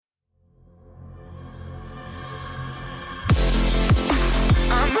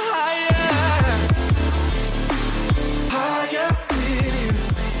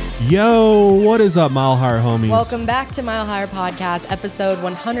Yo, what is up, Mile Higher homies? Welcome back to Mile Higher Podcast, episode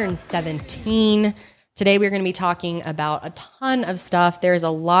 117. Today we're going to be talking about a ton of stuff. There's a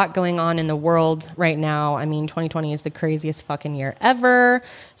lot going on in the world right now. I mean, 2020 is the craziest fucking year ever.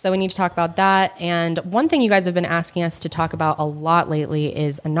 So we need to talk about that. And one thing you guys have been asking us to talk about a lot lately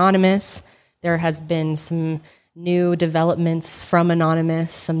is Anonymous. There has been some new developments from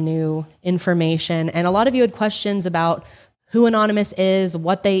Anonymous, some new information. And a lot of you had questions about who Anonymous is,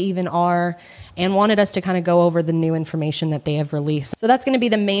 what they even are, and wanted us to kind of go over the new information that they have released. So that's going to be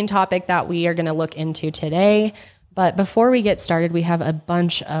the main topic that we are going to look into today. But before we get started, we have a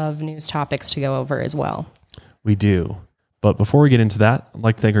bunch of news topics to go over as well. We do. But before we get into that, I'd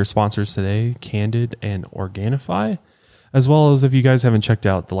like to thank our sponsors today, Candid and Organifi, as well as if you guys haven't checked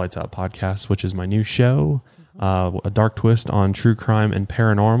out the Lights Out podcast, which is my new show, a dark twist on true crime and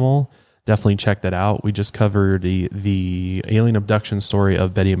paranormal. Definitely check that out. We just covered the alien abduction story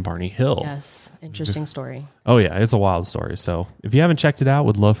of Betty and Barney Hill. Yes, interesting story. Oh yeah, it's a wild story. So if you haven't checked it out,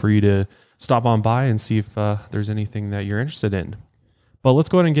 would love for you to stop on by and see if there's anything that you're interested in. But let's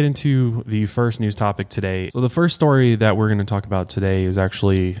go ahead and get into the first news topic today. So the first story that we're going to talk about today is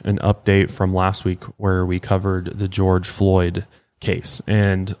actually an update from last week where we covered the George Floyd case.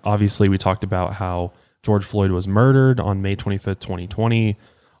 And obviously we talked about how George Floyd was murdered on May 25th, 2020,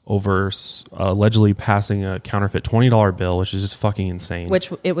 over allegedly passing a counterfeit $20 bill, which is just fucking insane.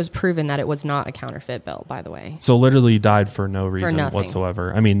 Which it was proven that it was not a counterfeit bill, by the way. So literally died for no reason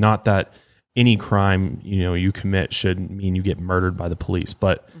whatsoever. I mean, not that any crime, you commit should mean you get murdered by the police,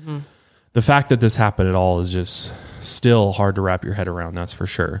 but the fact that this happened at all is just still hard to wrap your head around. That's for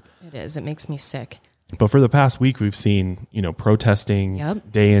sure. It is. It makes me sick. But for the past week, we've seen, protesting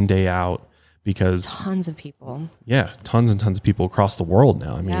day in, day out. Because tons of people. Yeah, tons and tons of people across the world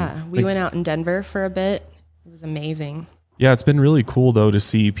now. I mean, we went out in Denver for a bit. It was amazing. Yeah, it's been really cool though to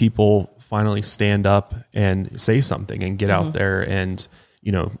see people finally stand up and say something and get out there and,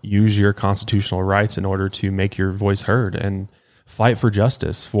 use your constitutional rights in order to make your voice heard and fight for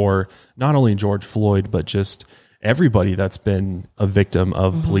justice for not only George Floyd, but just everybody that's been a victim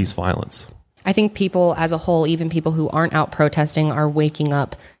of police violence. I think people as a whole, even people who aren't out protesting, are waking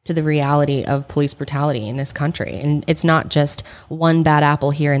up to the reality of police brutality in this country. And it's not just one bad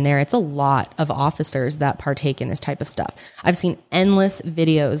apple here and there. It's a lot of officers that partake in this type of stuff. I've seen endless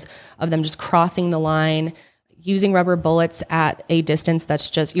videos of them just crossing the line, using rubber bullets at a distance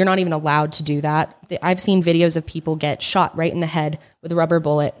that's just, you're not even allowed to do that. I've seen videos of people get shot right in the head with a rubber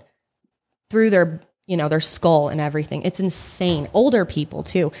bullet through their skull and everything. It's insane. Older people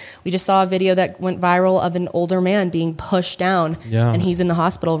too. We just saw a video that went viral of an older man being pushed down and he's in the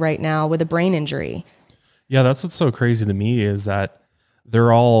hospital right now with a brain injury. Yeah. That's what's so crazy to me is that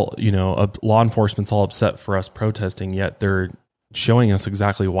they're all, law enforcement's all upset for us protesting, yet they're showing us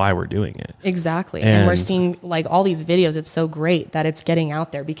exactly why we're doing it. Exactly. And we're seeing like all these videos. It's so great that it's getting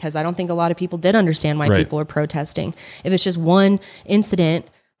out there because I don't think a lot of people did understand why people are protesting. If it's just one incident,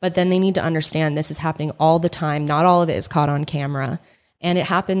 but then they need to understand this is happening all the time. Not all of it is caught on camera. And it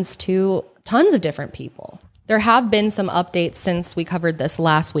happens to tons of different people. There have been some updates since we covered this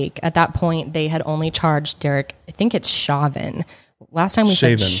last week. At that point, they had only charged Derek, I think it's Chauvin. Last time we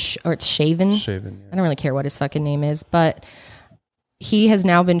said, or it's Chauvin. Chauvin, yeah. I don't really care what his fucking name is, but he has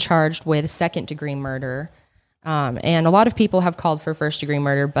now been charged with second-degree murder. And a lot of people have called for first-degree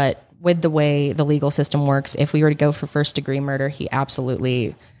murder, but with the way the legal system works, if we were to go for first-degree murder, he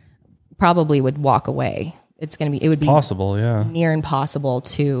absolutely probably would walk away. It would be possible, near impossible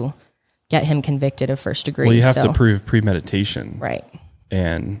to get him convicted of first degree. Well, you have to prove premeditation. Right.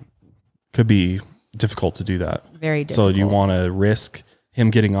 And could be difficult to do that. Very difficult. So do you want to risk him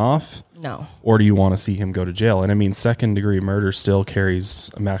getting off? No. Or do you want to see him go to jail? And I mean, second degree murder still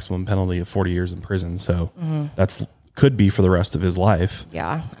carries a maximum penalty of 40 years in prison. So that's could be for the rest of his life.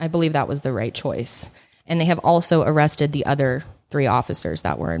 Yeah, I believe that was the right choice. And they have also arrested the other 3 officers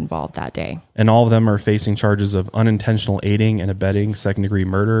that were involved that day. And all of them are facing charges of unintentional aiding and abetting second-degree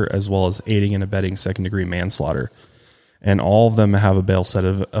murder, as well as aiding and abetting second-degree manslaughter. And all of them have a bail set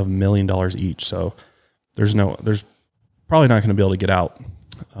of $1 million each. So there's probably not going to be able to get out.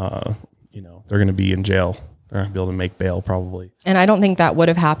 They're going to be in jail. They're not going to be able to make bail probably. And I don't think that would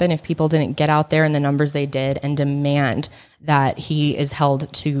have happened if people didn't get out there in the numbers they did and demand that he is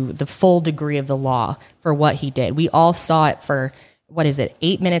held to the full degree of the law for what he did. We all saw it for,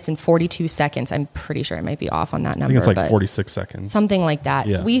 8 minutes and 42 seconds. I'm pretty sure I might be off on that number. I think it's like 46 seconds. Something like that.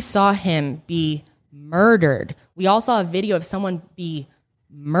 Yeah. We saw him be murdered. We all saw a video of someone be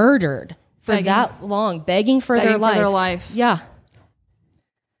murdered for that long, begging for their life. For their life. Yeah.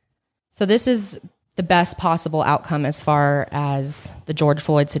 So this is the best possible outcome as far as the George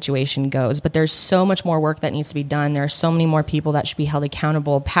Floyd situation goes. But there's so much more work that needs to be done. There are so many more people that should be held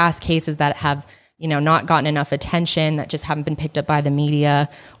accountable, past cases that have, not gotten enough attention, that just haven't been picked up by the media.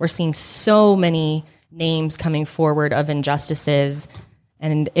 We're seeing so many names coming forward of injustices,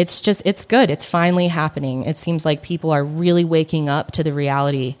 and it's good. It's finally happening. It seems like people are really waking up to the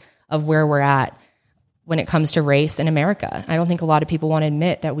reality of where we're at when it comes to race in America. I don't think a lot of people want to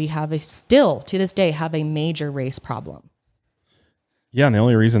admit that we still to this day have a major race problem. Yeah, and the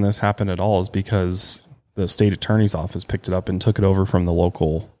only reason this happened at all is because the state attorney's office picked it up and took it over from the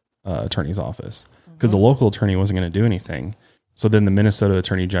local attorney's office, because the local attorney wasn't going to do anything. So then the Minnesota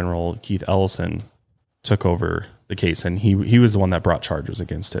Attorney General, Keith Ellison, took over the case, and he was the one that brought charges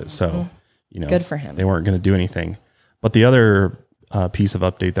against it. So, good for him. They weren't going to do anything. But the other piece of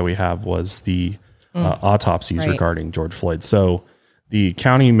update that we have was the autopsies regarding George Floyd. So the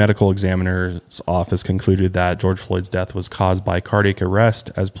county medical examiner's office concluded that George Floyd's death was caused by cardiac arrest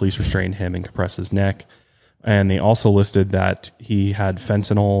as police restrained him and compressed his neck. And they also listed that he had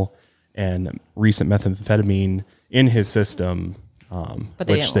fentanyl and recent methamphetamine in his system, but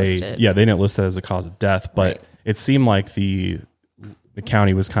they didn't list it. Yeah, they didn't list that as a cause of death, but Right. It seemed like the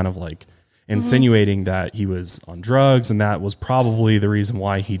county was kind of like insinuating that he was on drugs, and that was probably the reason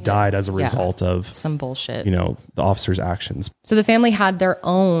why he died as a result of some bullshit. The officer's actions. So the family had their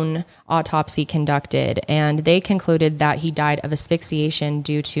own autopsy conducted, and they concluded that he died of asphyxiation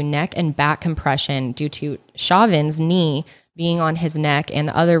due to neck and back compression due to Chauvin's knee being on his neck and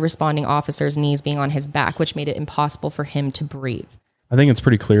the other responding officer's knees being on his back, which made it impossible for him to breathe. I think it's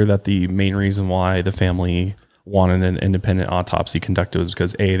pretty clear that the main reason why the family wanted an independent autopsy conducted was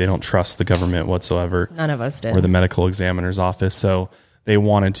because they don't trust the government whatsoever. None of us did. Or the medical examiner's office. So they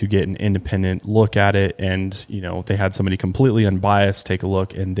wanted to get an independent look at it. And, they had somebody completely unbiased take a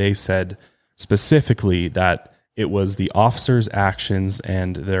look. And they said specifically that it was the officer's actions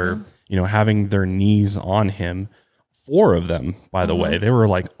and their, having their knees on him. 4 of them, by the way, they were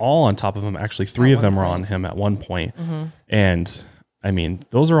like all on top of him. Actually, 3 of them were on him at one point. And I mean,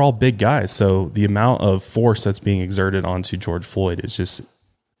 those are all big guys. So the amount of force that's being exerted onto George Floyd is just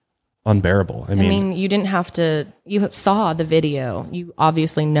unbearable. I mean, you didn't have to, you saw the video. You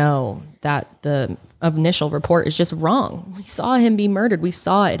obviously know that the initial report is just wrong. We saw him be murdered. We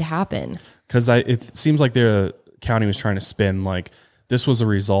saw it happen. Because it seems like the county was trying to spin like this was a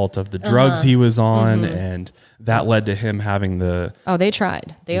result of the drugs he was on, and that led to him having the they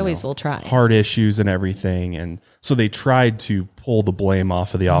tried. They always will try. Heart issues and everything. And so they tried to pull the blame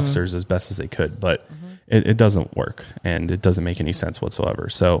off of the officers as best as they could, but it doesn't work, and it doesn't make any sense whatsoever.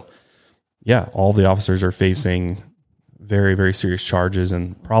 So yeah, all the officers are facing very, very serious charges,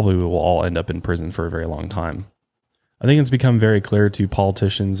 and probably will all end up in prison for a very long time. I think it's become very clear to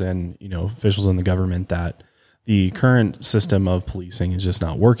politicians and, officials in the government that the current system of policing is just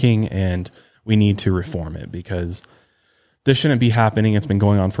not working, and we need to reform it because this shouldn't be happening. It's been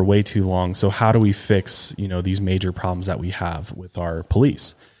going on for way too long. So how do we fix, these major problems that we have with our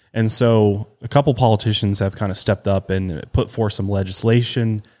police? And so a couple politicians have kind of stepped up and put forth some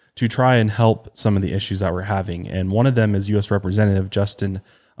legislation to try and help some of the issues that we're having. And one of them is U.S. Representative Justin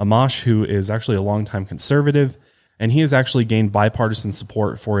Amash, who is actually a longtime conservative, and he has actually gained bipartisan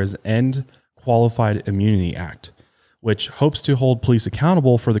support for his End Qualified Immunity Act, which hopes to hold police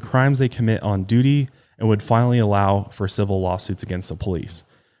accountable for the crimes they commit on duty and would finally allow for civil lawsuits against the police,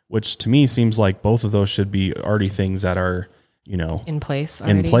 which to me seems like both of those should be already things that are, in place.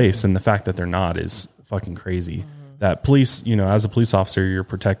 In place. And the fact that they're not is fucking crazy. That police, as a police officer, you're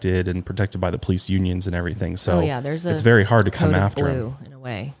protected by the police unions and everything. So it's very hard to come after them. In a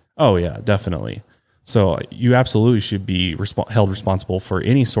way. Oh yeah, definitely. So you absolutely should be held responsible for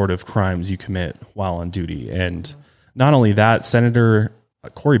any sort of crimes you commit while on duty. And not only that, Senator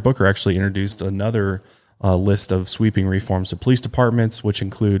Cory Booker actually introduced another list of sweeping reforms to police departments, which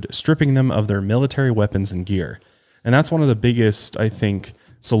include stripping them of their military weapons and gear. And that's one of the biggest, I think,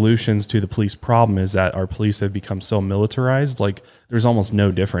 solutions to the police problem is that our police have become so militarized. Like there's almost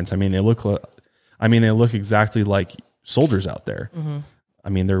no difference. I mean, they look exactly like soldiers out there. I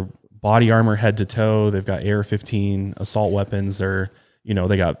mean, they're body armor head to toe. They've got AR-15 assault weapons. They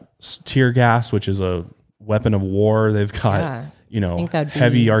got tear gas, which is a weapon of war. They've got,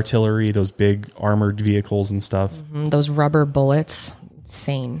 heavy artillery, those big armored vehicles and stuff. Those rubber bullets.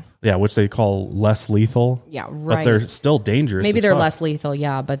 Insane. Yeah, which they call less lethal. Yeah, right. But they're still dangerous. Maybe they're less lethal,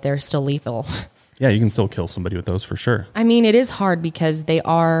 but they're still lethal. Yeah, you can still kill somebody with those for sure. I mean, it is hard because they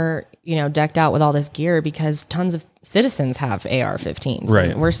are decked out with all this gear because tons of citizens have AR-15s.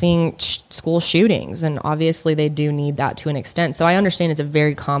 Right. And we're seeing school shootings, and obviously they do need that to an extent. So I understand it's a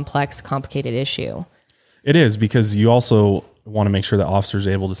very complex, complicated issue. It is, because you also want to make sure that officers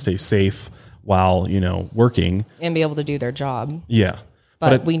are able to stay safe while, working. And be able to do their job. Yeah.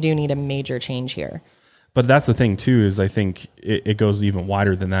 But we do need a major change here. But that's the thing too, is I think it goes even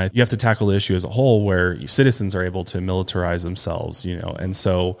wider than that. You have to tackle the issue as a whole, where citizens are able to militarize themselves, and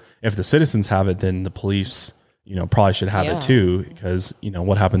so if the citizens have it, then the police, probably should have it too, because,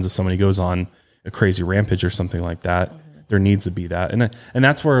 what happens if somebody goes on a crazy rampage or something like that? There needs to be that. And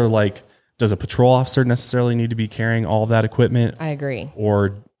that's where, like, does a patrol officer necessarily need to be carrying all of that equipment? I agree.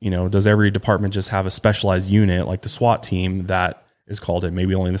 Or, does every department just have a specialized unit like the SWAT team that is called in?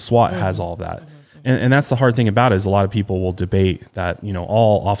 Maybe only the SWAT has all of that. And that's the hard thing about it, is a lot of people will debate that,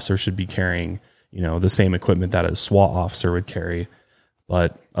 all officers should be carrying, the same equipment that a SWAT officer would carry.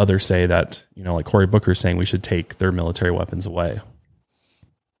 But others say that, like Cory Booker saying, we should take their military weapons away.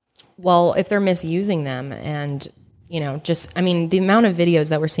 Well, if they're misusing them and, the amount of videos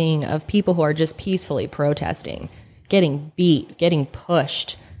that we're seeing of people who are just peacefully protesting, getting beat, getting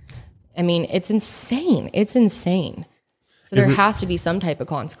pushed. I mean, it's insane. It's insane. So there has to be some type of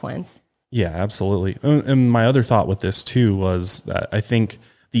consequence. Yeah, absolutely. And my other thought with this too was that I think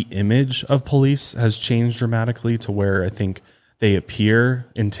the image of police has changed dramatically, to where I think they appear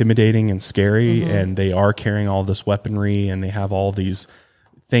intimidating and scary, and they are carrying all this weaponry, and they have all these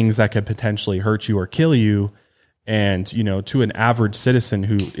things that could potentially hurt you or kill you. And, to an average citizen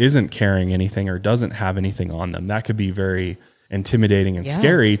who isn't carrying anything or doesn't have anything on them, that could be very intimidating and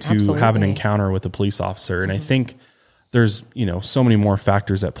scary to have an encounter with a police officer. And I think there's, so many more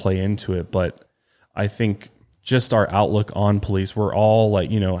factors that play into it, but I think just our outlook on police, we're all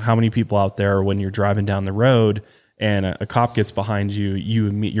like, how many people out there, when you're driving down the road and a cop gets behind you,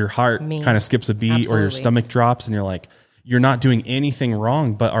 your heart kind of skips a beat, or your stomach drops, and you're like, you're not doing anything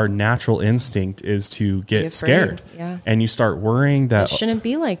wrong, but our natural instinct is to get scared. Yeah. And you start worrying that it shouldn't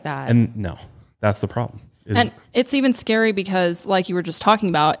be like that. And no, that's the problem. And it's even scary because, like you were just talking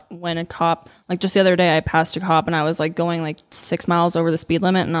about, when a cop, like just the other day, I passed a cop and I was like going like 6 miles over the speed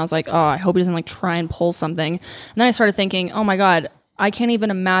limit, and I was like, oh, I hope he doesn't like try and pull something. And then I started thinking, oh my God, I can't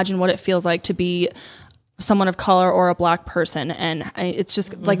even imagine what it feels like to be someone of color or a black person. And it's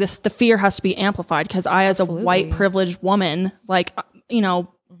just like this, the fear has to be amplified, because I, as a white privileged woman, like,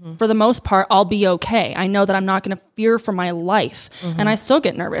 for the most part, I'll be okay. I know that I'm not going to fear for my life, and I still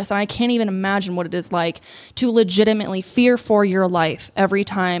get nervous. And I can't even imagine what it is like to legitimately fear for your life every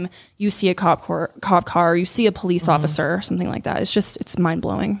time you see a cop car, or you see a police officer or something like that. It's mind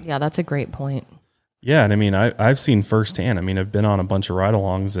blowing. Yeah, that's a great point. Yeah. And I mean, I've seen firsthand, I've been on a bunch of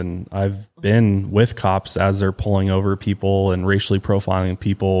ride-alongs, and I've been with cops as they're pulling over people and racially profiling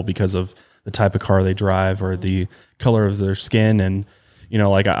people because of the type of car they drive or the color of their skin. And,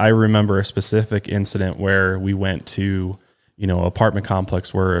 like I remember a specific incident where we went to, apartment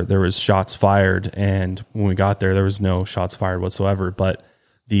complex where there was shots fired. And when we got there was no shots fired whatsoever. But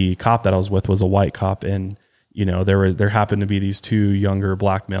the cop that I was with was a white cop. And, there happened to be these two younger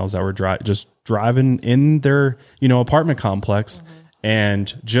black males that were just driving in their, apartment complex.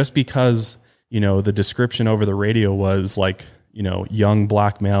 And just because, the description over the radio was like, young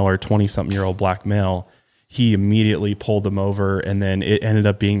black male or 20-something-year-old black male, he immediately pulled them over. And then it ended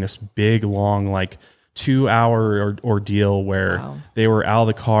up being this big, long, like 2-hour ordeal where they were out of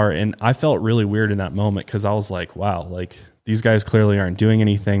the car. And I felt really weird in that moment, because I was like, wow, like these guys clearly aren't doing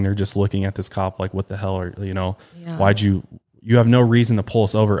anything. They're just looking at this cop like, what the hell are, why'd you have no reason to pull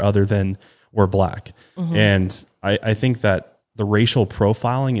us over other than we're black. And I think that the racial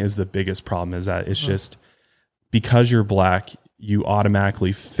profiling is the biggest problem, is that it's just because you're black, you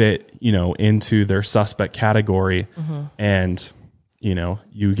automatically fit, into their suspect category, and,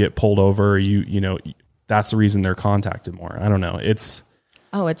 you get pulled over, that's the reason they're contacted more. I don't know. It's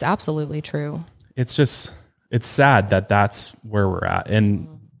absolutely true. It's sad that that's where we're at. And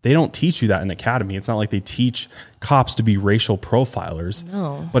they don't teach you that in academy. It's not like they teach cops to be racial profilers,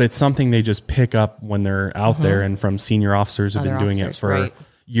 but it's something they just pick up when they're out there, and from senior officers who've been doing it for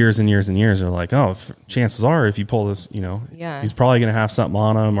years and years and years. They're like, oh, chances are if you pull this, he's probably going to have something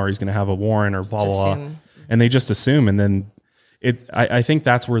on him, or he's going to have a warrant, or blah, blah, blah. And they just assume. And then I think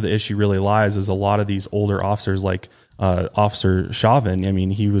that's where the issue really lies, is a lot of these older officers, like Officer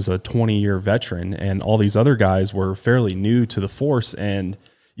Chauvin. He was a 20-year veteran, and all these other guys were fairly new to the force. And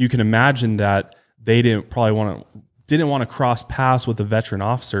you can imagine that they didn't want to cross paths with a veteran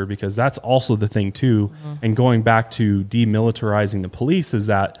officer, because that's also the thing too. And going back to demilitarizing the police, is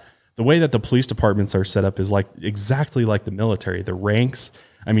that the way that the police departments are set up is like exactly like the military. The ranks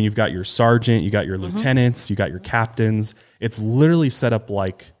I mean, you've got your sergeant, you got your lieutenants, you got your captains. It's literally set up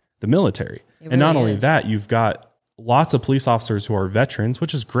like the military. And not really only is. that, you've got lots of police officers who are veterans,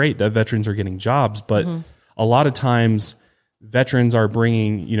 which is great that veterans are getting jobs, but a lot of times veterans are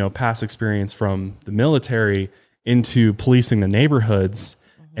bringing, you know, past experience from the military into policing the neighborhoods.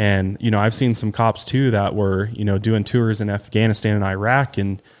 And, you know, I've seen some cops too that were, you know, doing tours in Afghanistan and Iraq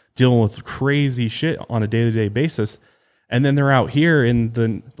and dealing with crazy shit on a day-to-day basis. And then they're out here in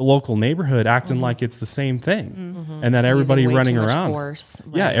the local neighborhood acting like it's the same thing. And that everybody Using way running too much around. force.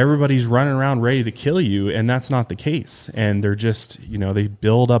 Yeah, Right. everybody's running around ready to kill you. And that's not the case. And they're just, you know, they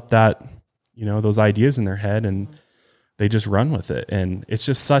build up that, you know, those ideas in their head and they just run with it. And it's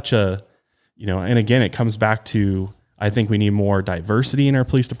just such a, you know, and again, it comes back to, I think we need more diversity in our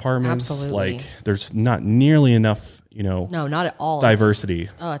police departments. Absolutely. Like there's not nearly enough, you know, No, not at all. diversity.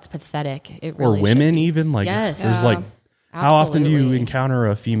 It's pathetic. It Or really should women be. even. Like Yes. there's Yeah. like, how often do you Absolutely. encounter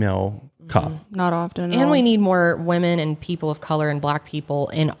a female cop? Not often. at And all. we need more women and people of color and black people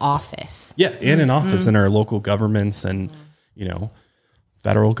in office. Yeah, and in office in our local governments and you know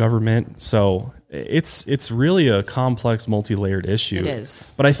federal government. So it's really a complex, multi-layered issue. It is.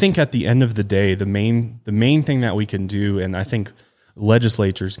 But I think at the end of the day, the main thing that we can do, and I think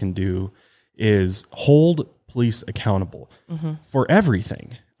legislatures can do, is hold police accountable for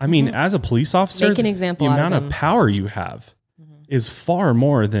everything. I mean, as a police officer, Make an example the out of amount of them. power you have is far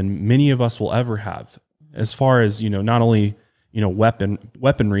more than many of us will ever have, as far as, you know, not only, you know,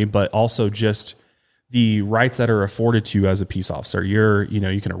 weaponry, but also just the rights that are afforded to you as a peace officer. You know,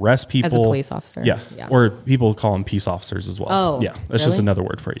 you can arrest people As a police officer. Yeah. Yeah. Or people call them peace officers as well. Oh, yeah. That's just really? another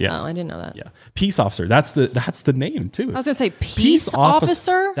word for it. Yeah. Oh, I didn't know that. Yeah. Peace officer. That's the name too. I was gonna say peace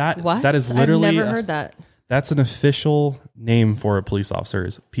officer. What? That is literally I've never heard that. That's an official name for a police officer,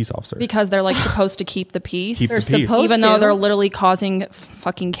 is peace officer. Because they're like supposed to keep the peace, Keep They're the peace. supposed even to. though they're literally causing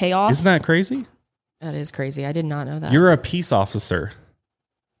fucking chaos. Isn't that crazy? That is crazy. I did not know that. You're a peace officer.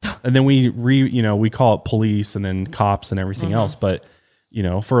 And then we call it police and then cops and everything else. But, you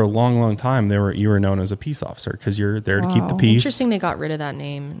know, for a long, long time, you were known as a peace officer because you're there to keep the Wow. peace. Interesting they got rid of that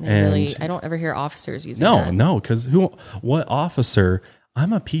name. They And- really, I don't ever hear officers using that. No, because what officer?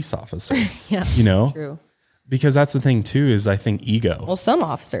 I'm a peace officer. Yeah. You know, True. because that's the thing too, is I think ego. Well, some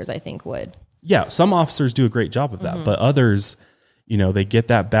officers I think would. Yeah, some officers do a great job of that, but others, you know, they get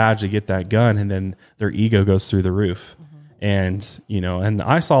that badge, they get that gun, and then their ego goes through the roof. And, you know, and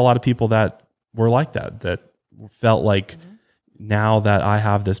I saw a lot of people that were like that felt like now that I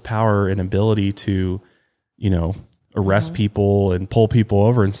have this power and ability to, you know, arrest people and pull people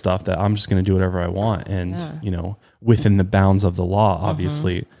over and stuff, that I'm just going to do whatever I want. And, you know, within the bounds of the law,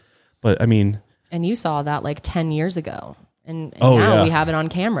 obviously. But I mean, And you saw that like 10 years ago. And Oh, now yeah. we have it on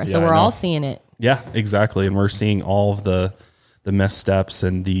camera. So Yeah, I we're know. all seeing it. yeah, exactly. And we're seeing all of the missteps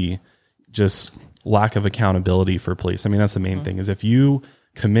and the just lack of accountability for police. I mean, that's the main thing, is if you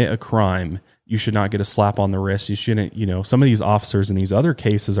commit a crime, you should not get a slap on the wrist. You shouldn't, you know, some of these officers in these other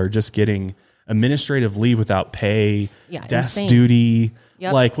cases are just getting administrative leave without pay, Yeah, desk insane. duty.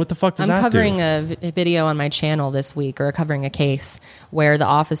 Yep. Like, what the fuck does I'm that covering do? a video on my channel this week, or covering a case where the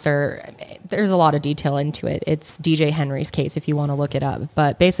officer, there's a lot of detail into it. It's DJ Henry's case if you want to look it up.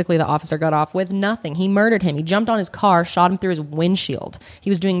 But basically the officer got off with nothing. He murdered him. He jumped on his car, shot him through his windshield.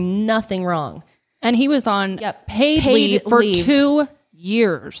 He was doing nothing wrong. And he was on Yep. paid Paid leave for leave. 2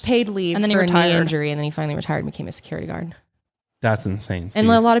 years. Paid leave And then he for a knee retired. injury, and then he finally retired and became a security guard. That's insane. And See?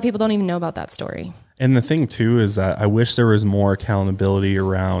 a lot of people don't even know about that story. And the thing too is that I wish there was more accountability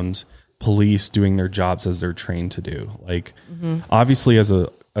around police doing their jobs as they're trained to do. Like, obviously, as a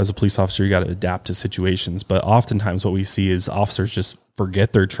police officer, you got to adapt to situations. But oftentimes, what we see is officers just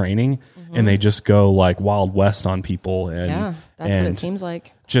forget their training and they just go like Wild West on people, and Yeah, that's what and it seems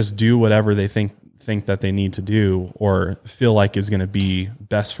like. just do whatever they think that they need to do or feel like is going to be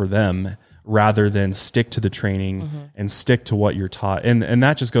best for them, rather than stick to the training and stick to what you're taught. And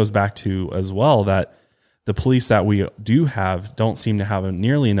that just goes back to as well that the police that we do have don't seem to have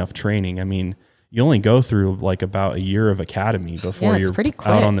nearly enough training. I mean, you only go through like about a year of academy before Yeah, it's you're pretty out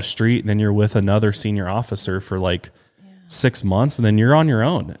quick. on the street, and then you're with another senior officer for like 6 months, and then you're on your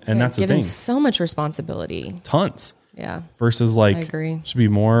own. And that's the Given thing. so much responsibility. Tons. Yeah. Versus like, I agree. should be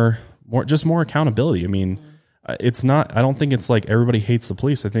more accountability. I mean, it's not, I don't think it's like everybody hates the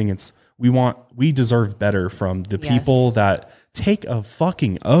police. I think it's, we deserve better from the Yes. people that take a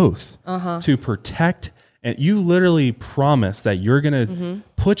fucking oath to protect. And you literally promise that you're going to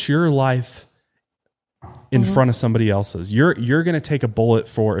put your life in front of somebody else's. You're going to take a bullet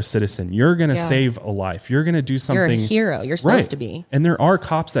for a citizen. You're going to Yeah. save a life. You're going to do You're a something. hero. You're supposed to be. And there are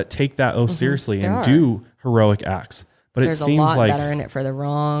cops that take that oath seriously There and are. do heroic acts. But There's it seems a lot like that are in it for the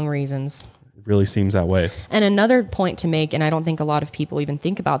wrong reasons. it really seems that way. And another point to make, and I don't think a lot of people even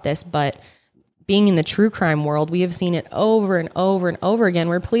think about this, but being in the true crime world, we have seen it over and over and over again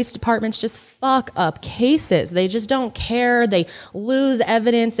where police departments just fuck up cases. They just don't care. They lose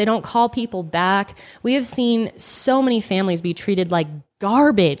evidence. They don't call people back. We have seen so many families be treated like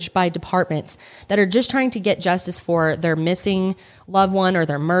garbage by departments that are just trying to get justice for their missing loved one or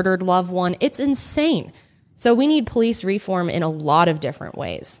their murdered loved one. It's insane. So we need police reform in a lot of different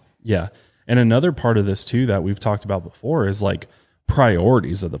ways. Yeah. And another part of this too that we've talked about before is like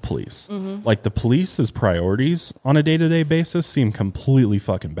priorities of the police. Like the police's priorities on a day-to-day basis seem completely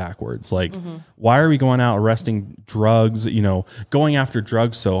fucking backwards. Like why are we going out arresting drugs, going after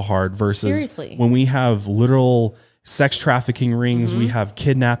drugs so hard versus Seriously. when we have literal sex trafficking rings, we have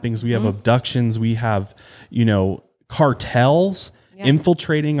kidnappings, we have abductions, we have, cartels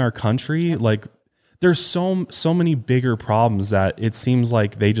infiltrating our country. Like there's so many bigger problems that it seems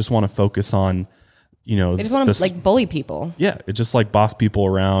like they just want to focus on, They just want to bully people. yeah, it's just like boss people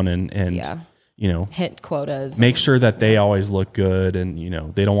around and Hit quotas. make sure that they always look good and,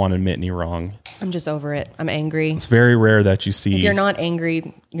 they don't want to admit any wrong. I'm just over it. I'm angry. It's very rare that you see. If you're not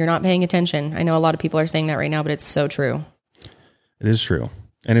angry, you're not paying attention. I know a lot of people are saying that right now, but it's so true. It is true.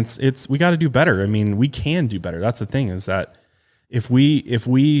 And it's we got to do better. I mean, we can do better. That's the thing is that if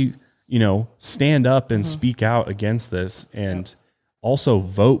we stand up and speak out against this and also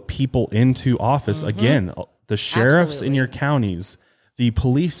vote people into office, again, the sheriffs in your counties, the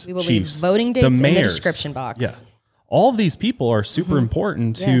police We will chiefs, leave voting dates the in the mayors. description box. Yeah. All of these people are super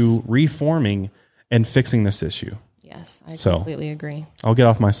important to Yes. reforming and fixing this issue. Yes, I So- completely agree. I'll get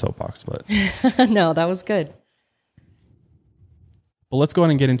off my soapbox, but No, that was good. let's go ahead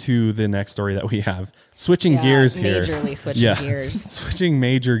and get into the next story that we have. Switching gears here. Majorly switching gears. Switching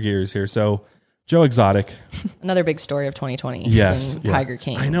major gears here. So Joe Exotic. Another big story of 2020. Yes. when yeah. Tiger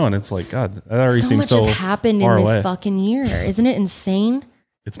King. I know. And it's like, God, that already So seems much so has happened in far this away. fucking year. Isn't it insane?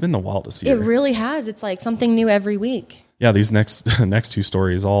 It's been the wildest year. It really has. It's like something new every week. Yeah. These next two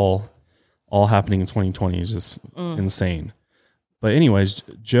stories all happening in 2020 is just insane. But anyways,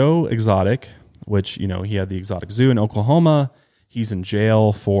 Joe Exotic, which, he had the Exotic Zoo in Oklahoma. He's in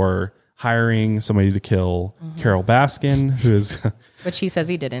jail for hiring somebody to kill Carol Baskin, who is, Which he says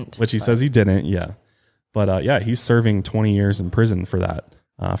he didn't. which he says he didn't. Yeah. But he's serving 20 years in prison for that,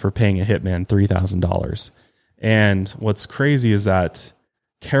 for paying a hitman $3,000. And what's crazy is that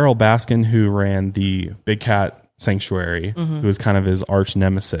Carol Baskin, who ran the Big Cat Sanctuary, who is kind of his arch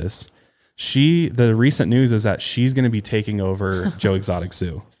nemesis, the recent news is that she's going to be taking over Joe Exotic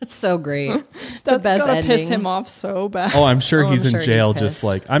Zoo. It's so great. It's the That's best gonna ending. piss him off so bad. Oh, I'm sure he's I'm in sure jail. he's Just pissed.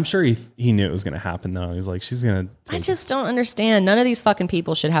 like, I'm sure he knew it was going to happen though. He's like, she's going to I just don't understand. None of these fucking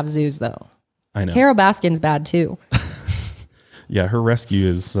people should have zoos though. I know. Carol Baskin's bad too. Yeah. Her rescue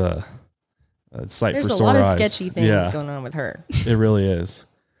is, a sight There's for a sore lot of eyes. sketchy things Yeah. going on with her. It really is.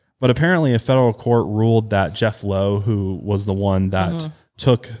 But apparently a federal court ruled that Jeff Lowe, who was the one that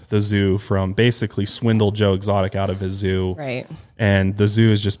took the zoo from basically swindled Joe Exotic out of his zoo. Right. And the zoo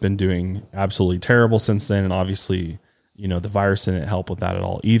has just been doing absolutely terrible since then. And obviously, the virus didn't help with that at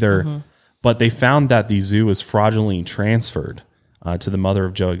all either. But they found that the zoo was fraudulently transferred to the mother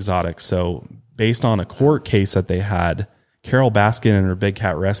of Joe Exotic. So based on a court case that they had, Carol Baskin and her Big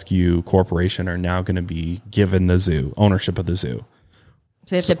Cat Rescue Corporation are now going to be given the zoo, ownership of the zoo.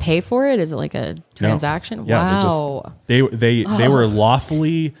 Do they have to pay for it? Is it like a transaction? Wow. They were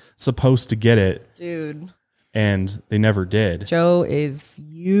lawfully supposed to get it, Dude. and they never did. Joe is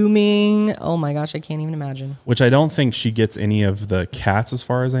fuming. Oh my gosh, I can't even imagine. Which I don't think she gets any of the cats, as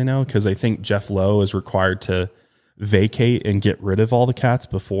far as I know, because I think Jeff Lowe is required to vacate and get rid of all the cats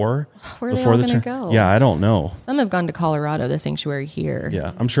before. Where are they before all the gonna go? Yeah, I don't know. Some have gone to Colorado, the sanctuary here.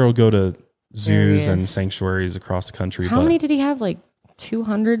 Yeah, I'm sure he'll go to zoos and Various. sanctuaries across the country. How but many did he have? Like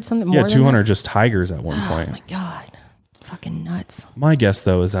 200 something more? yeah, than 200 that? just tigers at one point. Oh my God. Fucking nuts. My guess,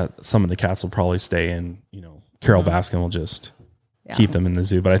 though, is that some of the cats will probably stay in, Carol Baskin will just keep them in the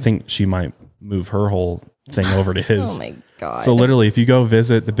zoo. But I think she might move her whole thing over to his. Oh my God. So literally, if you go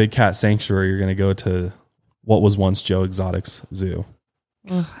visit the Big Cat Sanctuary, you're going to go to what was once Joe Exotic's zoo.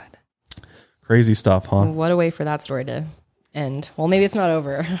 Crazy stuff, huh? What a way for that story to end. Well, maybe it's not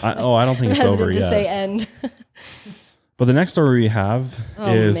over. I don't think it's Hesitant over to yet. say end. But the next story we have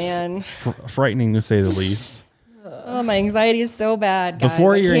is man. frightening to say the least. My anxiety is so bad, guys.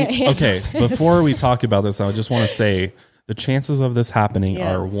 Before I you're can't handle okay, this. before we talk about this, I just want to say The chances of this happening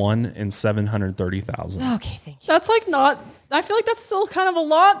Yes. are 1 in 730,000. Okay, thank you. That's like not. I feel like that's still kind of a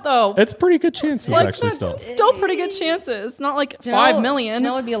lot, though. It's pretty good chances, Like, actually, still. Still pretty good chances. Not like Janelle- 5 million.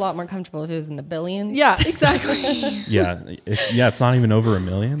 Janelle would be a lot more comfortable if it was in the billions. Yeah, exactly. Yeah. It's not even over 1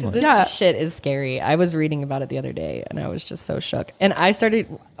 million. Like, This shit is scary. I was reading about it the other day and I was just so shook. And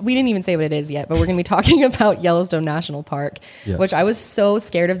we didn't even say what it is yet, but we're going to be talking about Yellowstone National Park, Yes. which I was so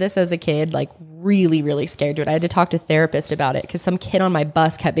scared of this as a kid, like really, really scared to it. I had to talk to a therapist about it because some kid on my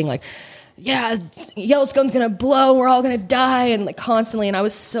bus kept being like, yeah, Yellowstone's going to blow. We're all going to die. And like constantly. And I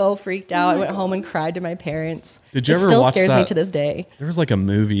was so freaked out. I went home and cried to my parents. Did you It ever still watch scares me that- to this day. There was like a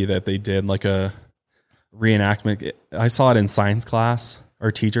movie that they did, like a reenactment. I saw it in science class.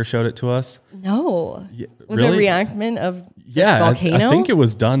 Our teacher showed it to us. No. Was really? it a reenactment of Yeah, Volcano? I think it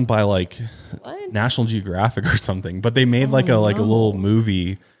was done by like What? National Geographic or something. But they made like a little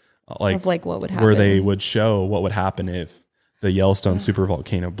movie, Of like what would happen. where they would show what would happen if the Yellowstone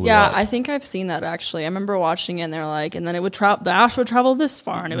supervolcano blew Yeah, up. I think I've seen that actually. I remember watching it and they're like, and then it would travel, the ash would travel this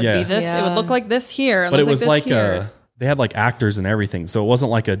far and it would Yeah. be this, it would Yeah. look like this here. But it was this like here. they had like actors and everything. So it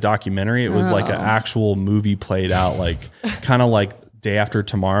wasn't like a documentary. It was like an actual movie played out, like kind of like Day After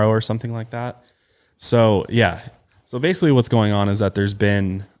Tomorrow or something like that. So yeah. So basically what's going on is that there's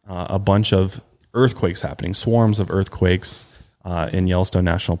been a bunch of earthquakes happening, swarms of earthquakes in Yellowstone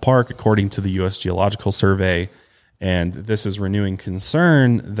National Park, according to the U.S. Geological Survey. And this is renewing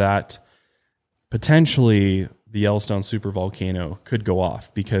concern that potentially the Yellowstone supervolcano could go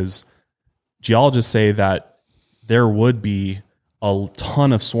off because geologists say that there would be a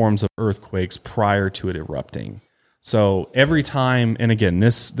ton of swarms of earthquakes prior to it erupting. So every time, and again,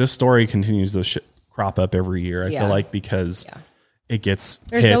 this story continues to crop up every year, I Yeah. feel like, because it gets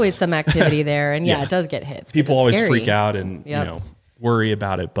There's hits. always some activity there. And Yeah. it does get hits. 'cause People it's always scary. freak out and Yep. worry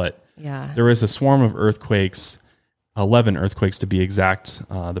about it. But Yeah. there was a swarm of earthquakes, 11 earthquakes to be exact,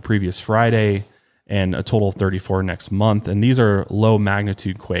 the previous Friday, and a total of 34 next month. And these are low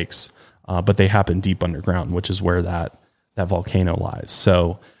magnitude quakes, but they happen deep underground, which is where that volcano lies.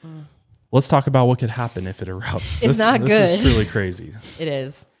 So let's talk about what could happen if it erupts. It's not This is good. truly crazy. It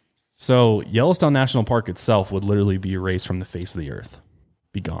is. So Yellowstone National Park itself would literally be erased from the face of the earth,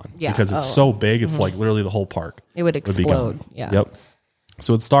 be gone. Yeah. Because it's Oh. so big, it's like literally the whole park. It would be gone. explode. Yeah. Yep.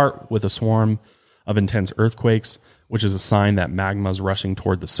 So it'd start with a swarm of intense earthquakes, which is a sign that magma is rushing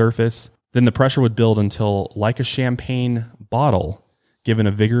toward the surface. Then the pressure would build until, like a champagne bottle, given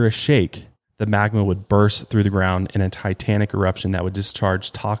a vigorous shake, the magma would burst through the ground in a titanic eruption that would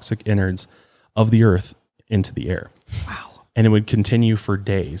discharge toxic innards of the earth into the air. Wow. And it would continue for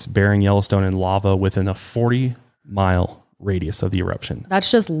days, burying Yellowstone in lava within a 40-mile radius of the eruption. That's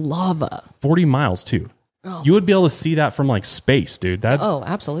just lava. 40 miles, too. You would be able to see that from like space, dude. That Oh,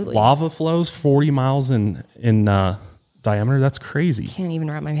 absolutely. lava flows 40 miles in diameter. That's crazy. Can't even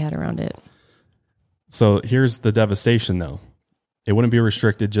wrap my head around it. So here's the devastation, though. It wouldn't be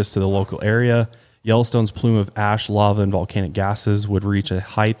restricted just to the local area. Yellowstone's plume of ash, lava, and volcanic gases would reach a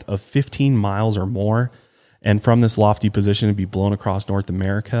height of 15 miles or more. And from this lofty position, it'd be blown across North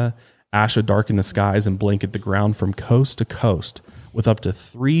America. Ash would darken the skies and blanket the ground from coast to coast, with up to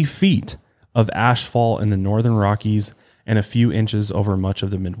 3 feet of ash fall in the northern Rockies and a few inches over much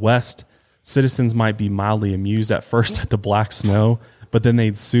of the Midwest. Citizens might be mildly amused at first at the black snow, but then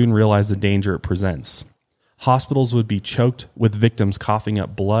they'd soon realize the danger it presents. Hospitals would be choked with victims coughing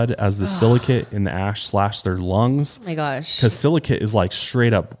up blood as the silicate in the ash slashed their lungs. Oh my gosh. Because silicate is like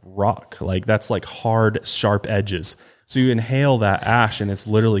straight up rock. Like that's like hard, sharp edges. So you inhale that ash and it's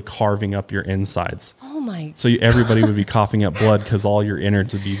literally carving up your insides. Oh my. So everybody would be coughing up blood because all your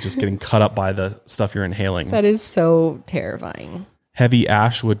innards would be just getting cut up by the stuff you're inhaling. That is so terrifying. Heavy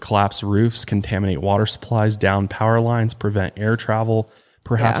ash would collapse roofs, contaminate water supplies, down power lines, prevent air travel,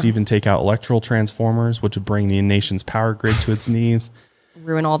 perhaps Yeah. even take out electrical transformers, which would bring the nation's power grid to its knees.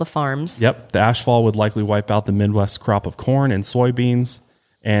 Ruin all the farms. Yep. The ashfall would likely wipe out the Midwest crop of corn and soybeans,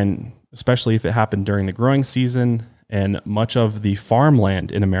 and especially if it happened during the growing season, and much of the farmland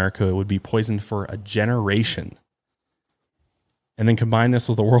in America would be poisoned for a generation. And then combine this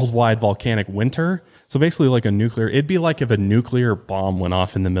with a worldwide volcanic winter. So basically like it'd be like if a nuclear bomb went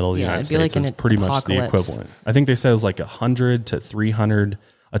off in the middle of the Yeah, United it'd be States. like It's an pretty much the apocalypse. equivalent. I think they said it was like 100 to 300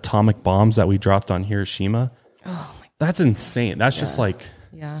 atomic bombs that we dropped on Hiroshima. Oh my. That's insane. That's just like,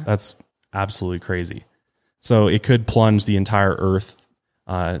 Yeah. that's absolutely crazy. So it could plunge the entire Earth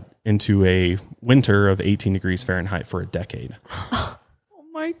into a winter of 18 degrees Fahrenheit for a decade. Oh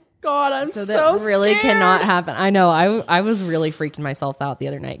my God, I'm So so that really scared. cannot happen. I know. I was really freaking myself out the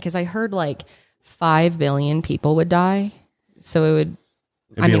other night because I heard like 5 billion people would die. So it would,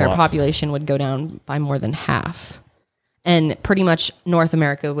 It'd be a our lot. population would go down by more than half. and pretty much North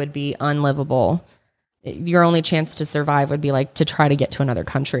America would be unlivable. Your only chance to survive would be like to try to get to another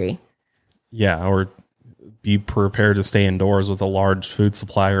country. Yeah, or be prepared to stay indoors with a large food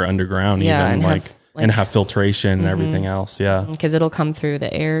supply or underground, Yeah, even and and have filtration and everything else. Yeah, because it'll come through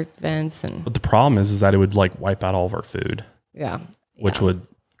the air vents and but the problem is that it would like wipe out all of our food, which would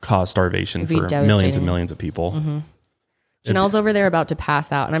cause starvation be for millions devastating. and millions of people. Janelle's over there about to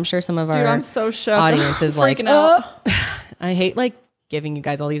pass out, and I'm sure some of our Dude, I'm so shook. audience is like, Freaking out. I hate like giving you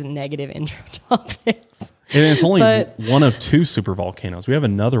guys all these negative intro topics. And it's only But- one of 2 super volcanoes. We have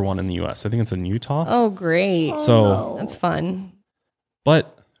another one in the U.S. I think it's in Utah. Oh, great. So, That's fun.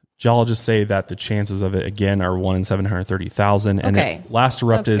 but geologists say that the chances of it again are 1 in 730,000, and Okay. it last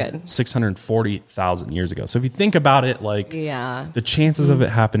erupted good. 640,000 years ago. So if you think about it, like Yeah. the chances of it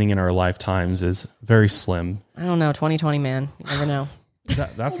happening in our lifetimes is very slim. I don't know. 2020, man. You never know.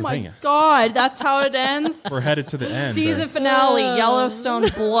 That's the Oh my thing. God, that's how it ends. We're headed to the end. Season finale, Yellowstone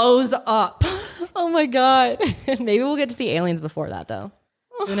blows up. Oh my God. Maybe we'll get to see aliens before that, though.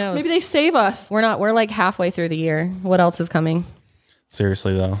 Who knows? Maybe they save us. We're like halfway through the year. What else is coming?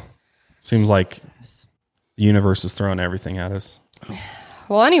 Seriously though, seems like the universe is throwing everything at us.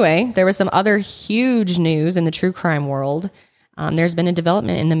 Well, anyway, there was some other huge news in the true crime world. There's been a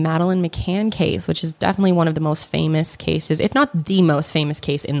development in the Madeleine McCann case, which is definitely one of the most famous cases, if not the most famous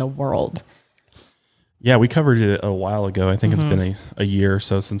case in the world. Yeah, we covered it a while ago. I think it's been a year or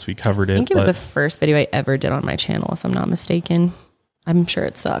so since we covered it. I think it was but the first video I ever did on my channel, if I'm not mistaken. I'm sure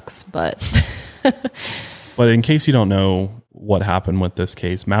it sucks, but But in case you don't know what happened with this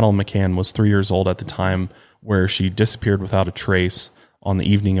case, Madeleine McCann was 3 years old at the time where she disappeared without a trace on the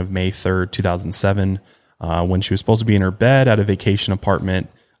evening of May 3rd, 2007, when she was supposed to be in her bed at a vacation apartment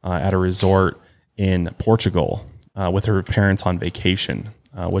at a resort in Portugal with her parents on vacation,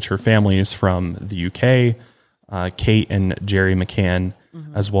 which her family is from the UK, Kate and Jerry McCann,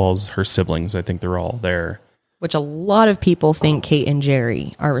 as well as her siblings. I think they're all there. which a lot of people think Kate and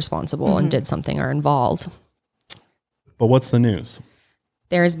Jerry are responsible and did something, are involved. But what's the news?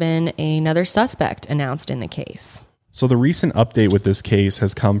 There's been another suspect announced in the case. So the recent update with this case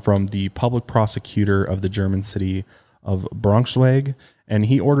has come from the public prosecutor of the German city of Braunschweig, and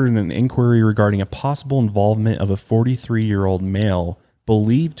he ordered an inquiry regarding a possible involvement of a 43-year-old male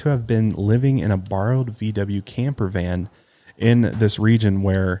believed to have been living in a borrowed VW camper van in this region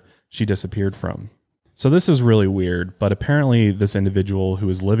where she disappeared from. So this is really weird, but apparently this individual who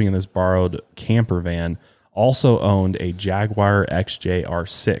was living in this borrowed camper van also owned a Jaguar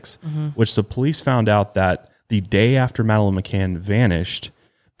XJ-R6, which the police found out that the day after Madeleine McCann vanished,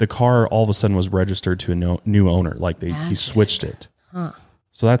 the car all of a sudden was registered to a new owner. Like he switched it.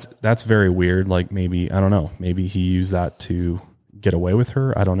 So that's very weird. Like maybe, I don't know, maybe he used that to get away with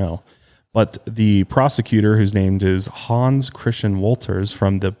her. I don't know. But the prosecutor, whose name is Hans Christian Wolters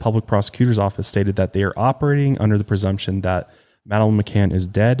from the public prosecutor's office, stated that they are operating under the presumption that Madeleine McCann is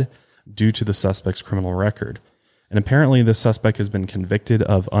dead due to the suspect's criminal record. And apparently the suspect has been convicted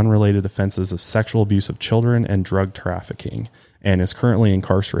of unrelated offenses of sexual abuse of children and drug trafficking and is currently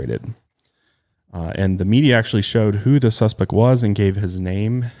incarcerated. And the media actually showed who the suspect was and gave his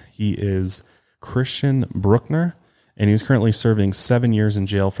name. He is Christian Bruckner, and he's currently serving 7 years in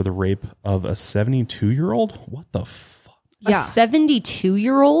jail for the rape of a 72-year-old. What the fuck? A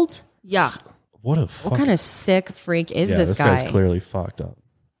 72-year-old? Yeah. What a fuck. What kind of sick freak is this guy? Guy's clearly fucked up.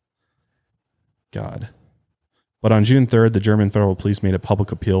 God. But on June 3rd, the German federal police made a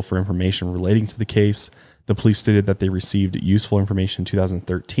public appeal for information relating to the case. The police stated that they received useful information in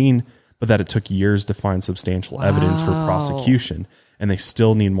 2013, but that it took years to find substantial evidence for prosecution, and they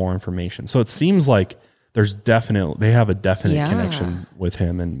still need more information. So it seems like they have a definite connection with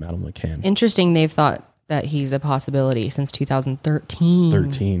him and Madeleine McCann. Interesting. They've thought that he's a possibility since 2013.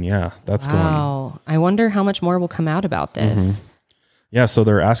 13, yeah. That's going. Wow. I wonder how much more will come out about this. Yeah, so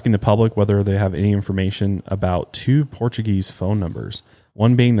they're asking the public whether they have any information about 2 Portuguese phone numbers,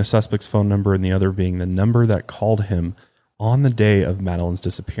 one being the suspect's phone number and the other being the number that called him on the day of Madeleine's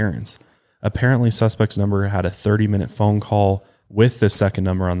disappearance. Apparently, suspect's number had a 30-minute phone call with the second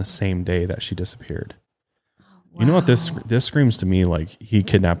number on the same day that she disappeared. You know what this screams to me like he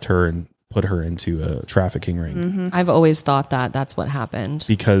kidnapped her and put her into a trafficking ring. I've always thought that that's what happened.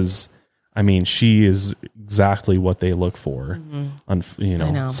 Because I mean, she is exactly what they look for. You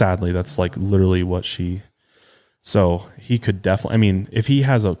know, sadly, that's like literally what she. So he could definitely. I mean, if he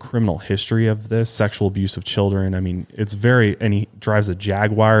has a criminal history of this sexual abuse of children, I mean, it's very. And he drives a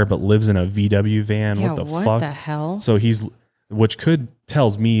Jaguar, but lives in a VW van. Yeah, what the what fuck? the hell? So which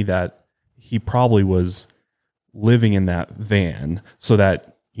tells me that he probably was living in that van so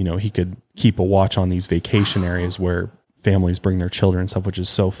that he could keep a watch on these vacation areas where families bring their children and stuff, which is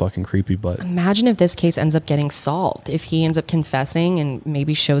so fucking creepy. But Imagine if this case ends up getting solved, if he ends up confessing and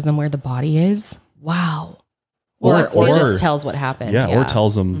maybe shows them where the body is. Wow. Or just tells what happened. Yeah, or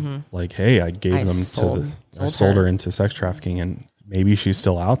tells them like, hey, I gave I sold her into sex trafficking, and maybe she's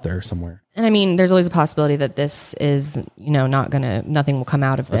still out there somewhere. And I mean, there's always a possibility that this is, nothing will come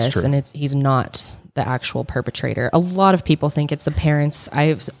out of this, and he's not the actual perpetrator. A lot of people think it's the parents.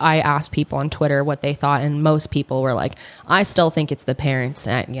 I asked people on Twitter what they thought, and most people were like, I still think it's the parents.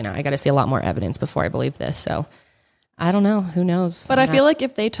 And, I got to see a lot more evidence before I believe this. So I don't know. Who knows? But I feel like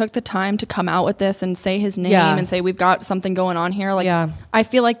if they took the time to come out with this and say his name and say, we've got something going on here, I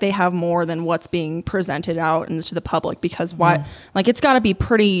feel like they have more than what's being presented out into the public, because it's got to be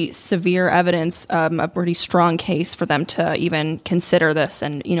pretty severe evidence, a pretty strong case for them to even consider this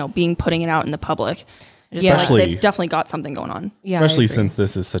and, putting it out in the public. Especially, they've definitely got something going on. Yeah, especially since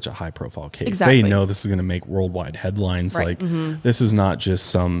this is such a high profile case. Exactly. They know this is going to make worldwide headlines. Right. This is not just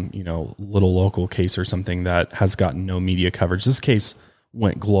some, little local case or something that has gotten no media coverage. This case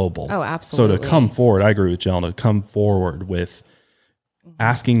went global. Oh, absolutely. So to come forward, I agree with Jill, to come forward with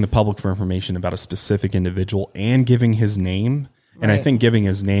asking the public for information about a specific individual and giving his name. And I think giving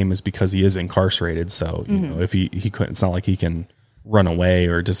his name is because he is incarcerated. So, if he couldn't, it's not like he can run away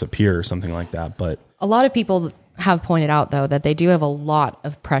or disappear or something like that. But a lot of people have pointed out, though, that they do have a lot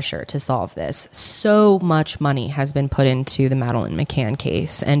of pressure to solve this. So much money has been put into the Madeleine McCann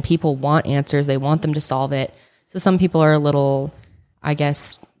case, and people want answers. They want them to solve it. So some people are a little, I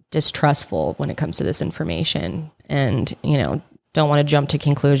guess, distrustful when it comes to this information, and, don't want to jump to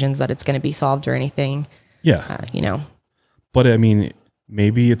conclusions that it's going to be solved or anything. Yeah. But I mean,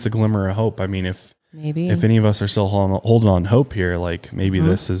 maybe it's a glimmer of hope. I mean, if any of us are still holding on hope here, like maybe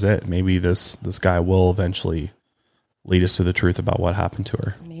this is it. Maybe this guy will eventually lead us to the truth about what happened to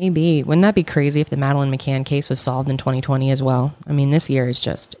her. Maybe. Wouldn't that be crazy if the Madeleine McCann case was solved in 2020 as well? I mean, this year is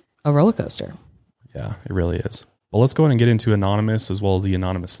just a roller coaster. Yeah, it really is. But let's go ahead and get into Anonymous as well as the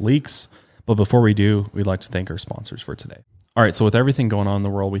Anonymous leaks. But before we do, we'd like to thank our sponsors for today. All right, so with everything going on in the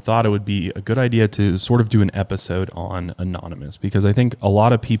world, we thought it would be a good idea to sort of do an episode on Anonymous, because I think a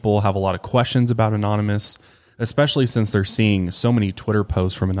lot of people have a lot of questions about Anonymous, especially since they're seeing so many Twitter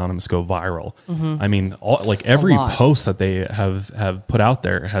posts from Anonymous go viral. I mean, every post that they have put out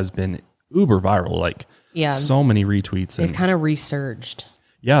there has been uber viral, so many retweets. They've kind of resurged.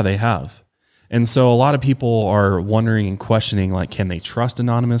 Yeah, they have. And so a lot of people are wondering and questioning, can they trust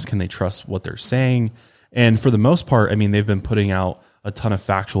Anonymous? Can they trust what they're saying? And for the most part, I mean, they've been putting out a ton of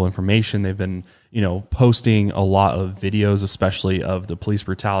factual information. They've been, posting a lot of videos, especially of the police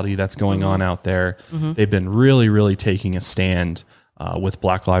brutality that's going on out there. They've been really, really taking a stand with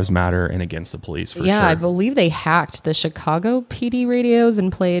Black Lives Matter and against the police. For sure. I believe they hacked the Chicago PD radios and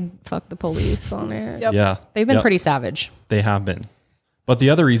played "Fuck the Police" on it. Yep. Yeah, they've been pretty savage. They have been. But the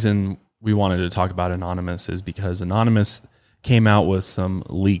other reason we wanted to talk about Anonymous is because Anonymous came out with some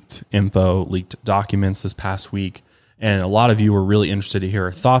leaked info, leaked documents this past week. And a lot of you were really interested to hear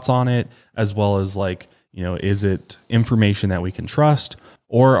our thoughts on it, as well as is it information that we can trust,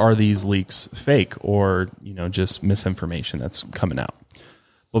 or are these leaks fake, or, just misinformation that's coming out?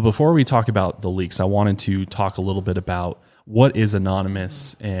 But before we talk about the leaks, I wanted to talk a little bit about what is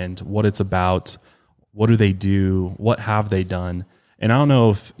Anonymous and what it's about. What do they do? What have they done? And I don't know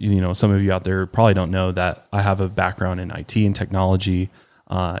if, some of you out there probably don't know that I have a background in IT and technology.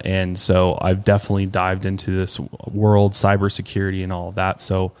 And so I've definitely dived into this world, cybersecurity and all of that.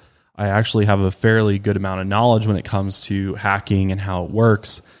 So I actually have a fairly good amount of knowledge when it comes to hacking and how it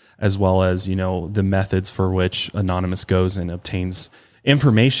works, as well as, the methods for which Anonymous goes and obtains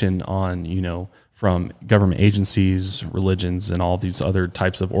information on, from government agencies, religions, and all these other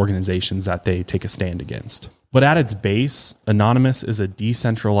types of organizations that they take a stand against. But at its base, Anonymous is a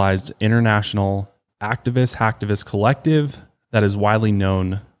decentralized international hacktivist collective that is widely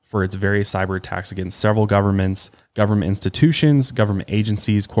known for its various cyber attacks against several governments, government institutions, government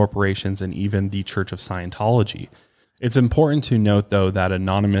agencies, corporations, and even the Church of Scientology. It's important to note, though, that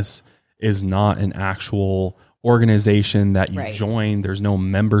Anonymous is not an actual organization that you join. There's no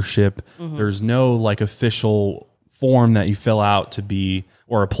membership. There's no official form that you fill out to be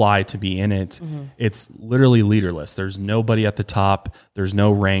or apply to be in it. It's literally leaderless. There's nobody at the top. There's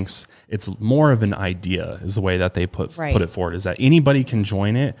no ranks. It's more of an idea, is the way that they put it forward, is that anybody can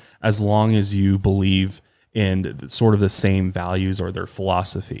join it as long as you believe in sort of the same values or their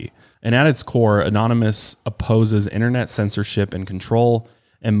philosophy. And at its core, Anonymous opposes internet censorship and control,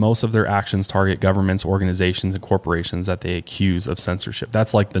 and most of their actions target governments, organizations, and corporations that they accuse of censorship.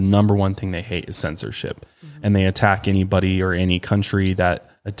 That's the number one thing they hate is censorship. And they attack anybody or any country that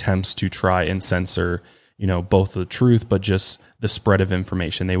attempts to try and censor, both the truth, but just the spread of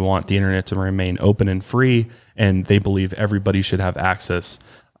information. They want the internet to remain open and free, and they believe everybody should have access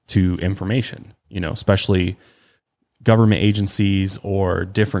to information, especially government agencies or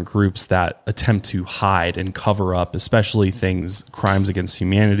different groups that attempt to hide and cover up, especially crimes against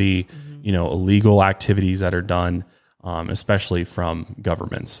humanity, illegal activities that are done, especially from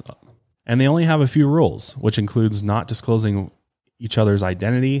governments. And they only have a few rules, which includes not disclosing each other's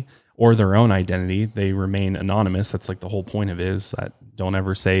identity or their own identity. They remain anonymous. That's like the whole point of it, is that don't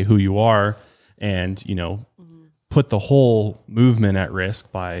ever say who you are and, put the whole movement at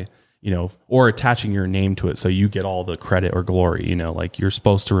risk by, or attaching your name to it so you get all the credit or glory, like you're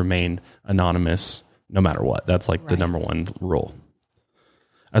supposed to remain anonymous no matter what. That's like the number one rule.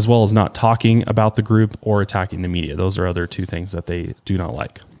 As well as not talking about the group or attacking the media. Those are other two things that they do not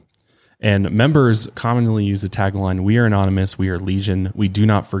like. And members commonly use the tagline, "We are anonymous, we are legion, we do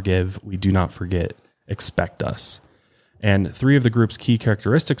not forgive, we do not forget, expect us." And 3 of the group's key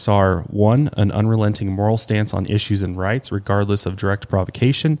characteristics are: 1, an unrelenting moral stance on issues and rights, regardless of direct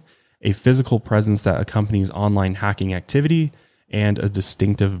provocation, a physical presence that accompanies online hacking activity, and a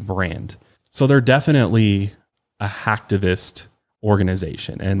distinctive brand. So they're definitely a hacktivist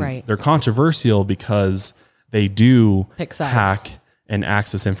organization. And they're controversial because they do hack and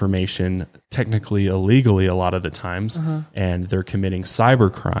access information technically illegally a lot of the times, and they're committing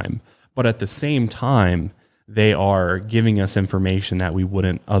cybercrime. But at the same time, they are giving us information that we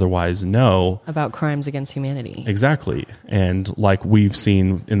wouldn't otherwise know about crimes against humanity. Exactly. And like we've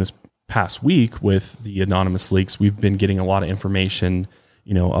seen in this past week with the anonymous leaks, we've been getting a lot of information,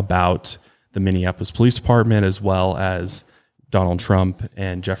 about the Minneapolis Police Department, as well as Donald Trump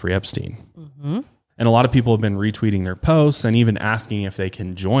and Jeffrey Epstein. And a lot of people have been retweeting their posts and even asking if they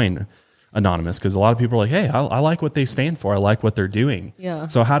can join Anonymous, because a lot of people are like, "Hey, I like what they stand for. I like what they're doing. Yeah.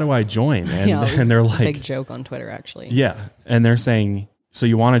 So how do I join?" And, and they're like, big joke on Twitter, actually. Yeah. And they're saying, "So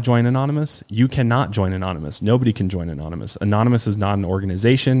you want to join Anonymous? You cannot join Anonymous. Nobody can join Anonymous. Anonymous is not an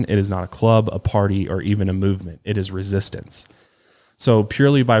organization. It is not a club, a party, or even a movement. It is resistance." So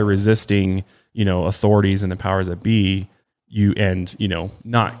purely by resisting, authorities and the powers that be,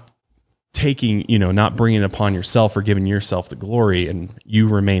 not taking, not bringing it upon yourself or giving yourself the glory, and you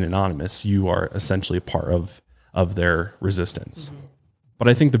remain anonymous, you are essentially a part of their resistance. But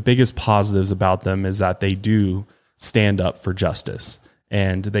I think the biggest positives about them is that they do stand up for justice,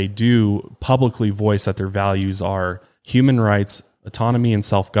 and they do publicly voice that their values are human rights, autonomy and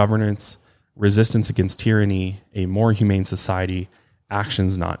self-governance, resistance against tyranny, a more humane society,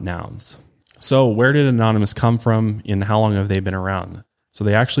 actions, not nouns. So where did Anonymous come from, and how long have they been around? So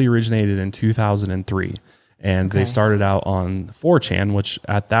they actually originated in 2003, and they started out on 4chan, which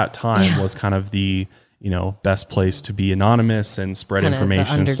at that time was kind of the, best place to be anonymous and spread kind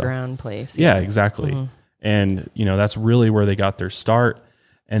information. The underground place. Yeah, exactly. And, that's really where they got their start.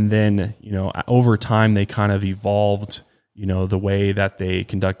 And then, over time, they kind of evolved, the way that they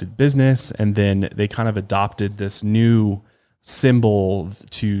conducted business. And then they kind of adopted this new symbol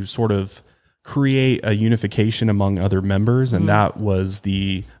to sort of create a unification among other members, and that was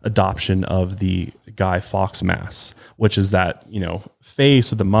the adoption of the Guy Fawkes mask, which is that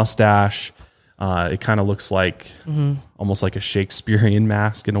face with the mustache. It kind of looks like almost like a Shakespearean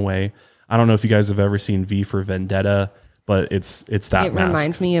mask in a way. I don't know if you guys have ever seen V for Vendetta, but it's that. It mask.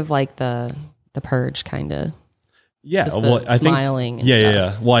 reminds me of like the Purge kind of. Yeah, just well, I think smiling. And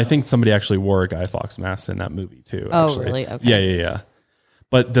yeah. Well, I think somebody actually wore a Guy Fawkes mask in that movie too. Oh, actually. really? Okay. Yeah.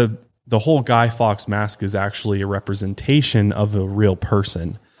 But the whole Guy Fawkes mask is actually a representation of a real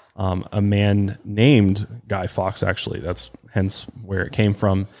person, a man named Guy Fawkes. Actually, that's hence where it came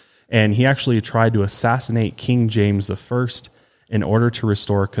from. And he actually tried to assassinate King James I in order to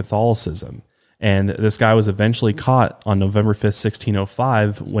restore Catholicism. And this guy was eventually caught on November 5th,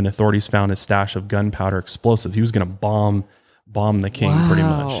 1605, when authorities found his stash of gunpowder explosive. He was going to bomb the king pretty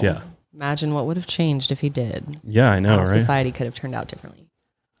much. Yeah. Imagine what would have changed if he did. Yeah, I know, How right? society could have turned out differently.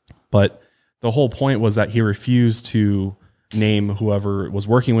 But the whole point was that he refused to name whoever was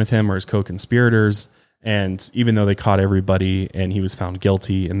working with him or his co-conspirators. And even though they caught everybody and he was found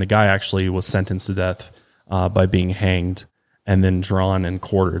guilty, and the guy actually was sentenced to death by being hanged and then drawn and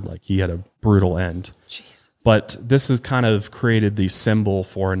quartered, like he had a brutal end. Jesus. But this has kind of created the symbol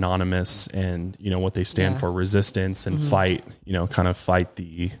for Anonymous and, what they stand for, resistance and fight, kind of fight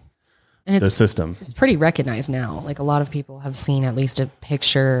the system. It's pretty recognized now. Like a lot of people have seen at least a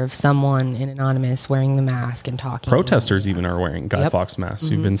picture of someone in Anonymous wearing the mask and talking. Protesters even are wearing Guy Fawkes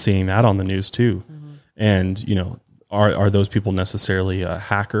masks. You've been seeing that on the news too. And, are those people necessarily a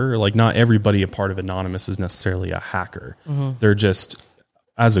hacker? Like not everybody a part of Anonymous is necessarily a hacker. They're just,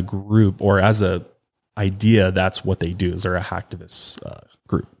 as a group or as a idea, that's what they do, is they're a hacktivist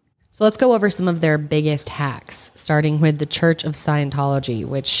group. So let's go over some of their biggest hacks, starting with the Church of Scientology,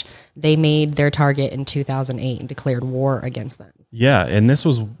 which they made their target in 2008 and declared war against them. Yeah, and this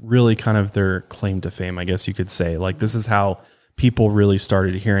was really kind of their claim to fame, I guess you could say. Like, this is how people really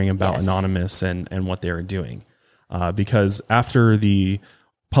started hearing about Yes. Anonymous and what they were doing. Because after the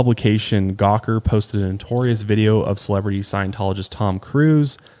publication, Gawker posted a notorious video of celebrity Scientologist Tom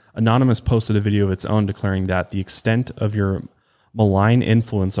Cruise. Anonymous posted a video of its own declaring that the extent of your malign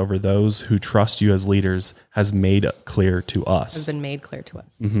influence over those who trust you as leaders has made clear to us. Has been made clear to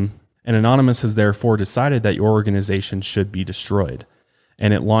us. And Anonymous has therefore decided that your organization should be destroyed.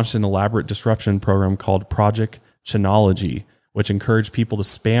 And it launched an elaborate disruption program called Project Chanology, which encouraged people to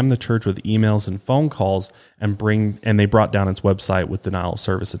spam the church with emails and phone calls and they brought down its website with denial of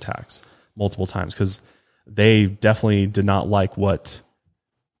service attacks multiple times, because they definitely did not like what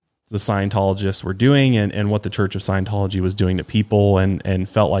the Scientologists were doing and what the Church of Scientology was doing to people, and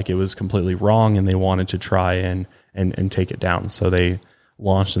felt like it was completely wrong, and they wanted to try and take it down. So they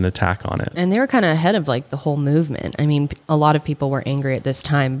launched an attack on it. And they were kind of ahead of like the whole movement. I mean, a lot of people were angry at this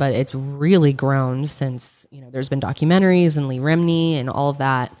time, but it's really grown since, there's been documentaries, and Lee Remney and all of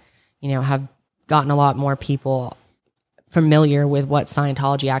that, have gotten a lot more people familiar with what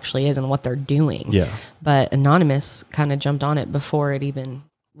Scientology actually is and what they're doing. Yeah. But Anonymous kind of jumped on it before it even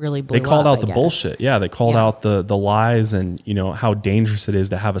really blew up. They called out I the guess. bullshit. Yeah, they called out the lies, and how dangerous it is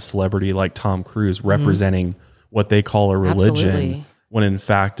to have a celebrity like Tom Cruise representing what they call a religion. Absolutely. When in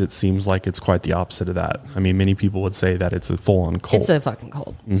fact it seems like it's quite the opposite of that. I mean, many people would say that it's a full-on cult. It's a fucking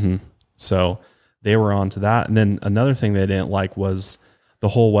cult. So they were on to that. And then another thing they didn't like was the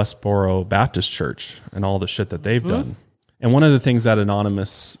whole Westboro Baptist Church and all the shit that they've done. And one of the things that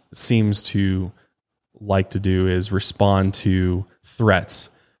Anonymous seems to like to do is respond to threats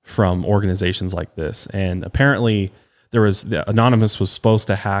from organizations like this. And apparently Anonymous was supposed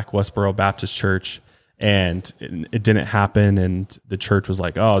to hack Westboro Baptist Church, and it didn't happen. And the church was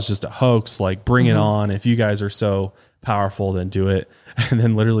like, oh, it's just a hoax. Like, bring it on. If you guys are so powerful, then do it. And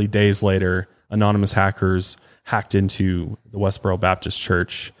then literally days later, anonymous hackers hacked into the Westboro Baptist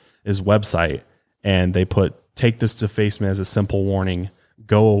Church's website, and they put, take this defacement as a simple warning,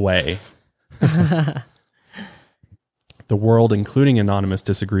 go away. The world, including Anonymous,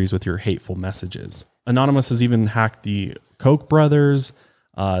 disagrees with your hateful messages. Anonymous has even hacked the Koch brothers.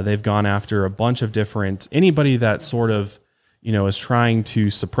 They've gone after a bunch of different, anybody that sort of, is trying to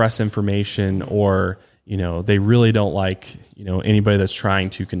suppress information, or, they really don't like, anybody that's trying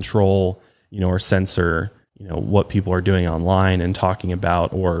to control, or censor, what people are doing online and talking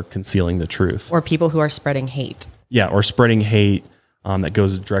about, or concealing the truth. Or people who are spreading hate. Yeah, or spreading hate that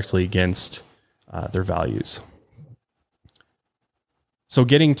goes directly against their values. So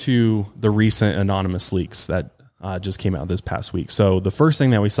getting to the recent Anonymous leaks that just came out this past week. So the first thing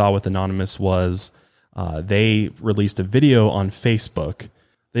that we saw with Anonymous was they released a video on Facebook.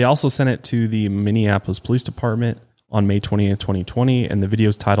 They also sent it to the Minneapolis Police Department on May 20th, 2020, and the video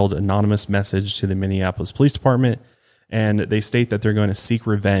is titled Anonymous Message to the Minneapolis Police Department. And they state that they're going to seek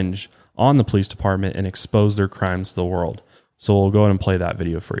revenge on the police department and expose their crimes to the world. So we'll go ahead and play that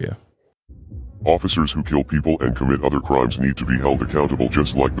video for you. Officers who kill people and commit other crimes need to be held accountable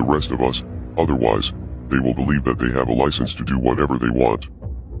just like the rest of us. Otherwise, they will believe that they have a license to do whatever they want.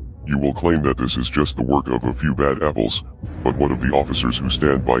 You will claim that this is just the work of a few bad apples, but what of the officers who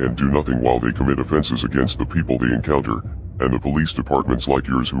stand by and do nothing while they commit offenses against the people they encounter, and the police departments like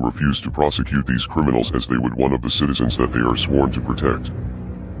yours who refuse to prosecute these criminals as they would one of the citizens that they are sworn to protect?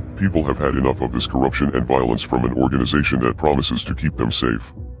 People have had enough of this corruption and violence from an organization that promises to keep them safe.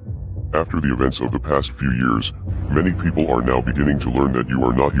 After the events of the past few years, many people are now beginning to learn that you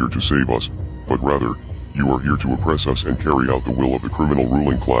are not here to save us, but rather, you are here to oppress us and carry out the will of the criminal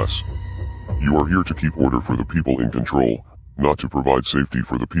ruling class. You are here to keep order for the people in control, not to provide safety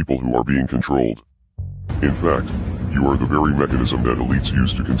for the people who are being controlled. In fact, you are the very mechanism that elites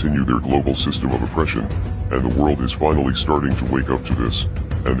use to continue their global system of oppression, and the world is finally starting to wake up to this,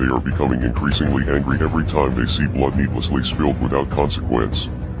 and they are becoming increasingly angry every time they see blood needlessly spilled without consequence.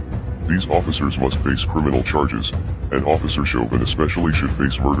 These officers must face criminal charges, and Officer Chauvin especially should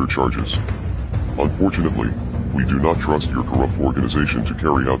face murder charges. Unfortunately, we do not trust your corrupt organization to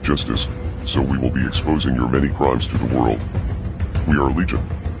carry out justice, so we will be exposing your many crimes to the world. We are Legion.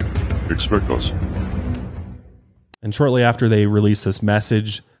 Expect us. And shortly after they released this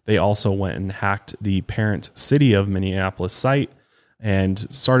message, they also went and hacked the parent city of Minneapolis site and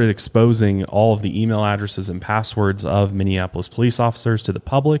started exposing all of the email addresses and passwords of Minneapolis police officers to the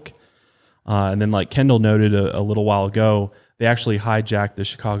public. And then, like Kendall noted a little while ago, they actually hijacked the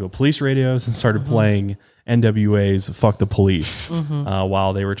Chicago police radios and started playing NWA's "Fuck the Police"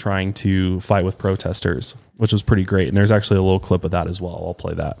 while they were trying to fight with protesters, which was pretty great. And there's actually a little clip of that as well. I'll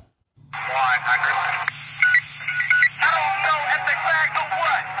play that.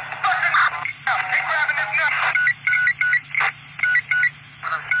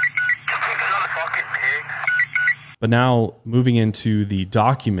 But now moving into the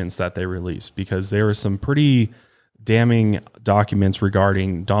documents that they released, because there were some pretty damning documents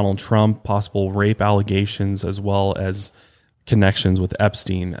regarding Donald Trump, possible rape allegations, as well as connections with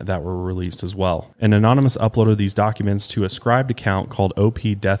Epstein that were released as well. An anonymous uploaded these documents to a Scribd account called OP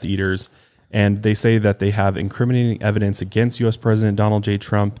Death Eaters, and they say that they have incriminating evidence against U.S. President Donald J.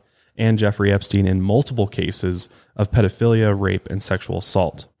 Trump and Jeffrey Epstein in multiple cases of pedophilia, rape, and sexual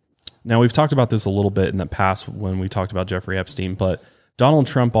assault. Now, we've talked about this a little bit in the past when we talked about Jeffrey Epstein, but Donald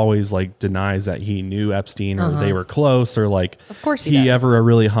Trump always like denies that he knew Epstein or they were close or like Of course he does. ever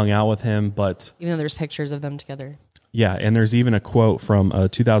really hung out with him. But Even though there's pictures of them together. yeah, and there's even a quote from a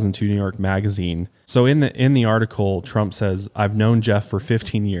 2002 New York Magazine. So in the article, Trump says, "I've known Jeff for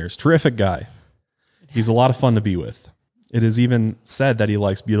 15 years. Terrific guy. He's a lot of fun to be with. It is even said that he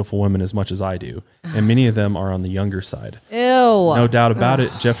likes beautiful women as much as I do, and many of them are on the younger side. Ew. No doubt about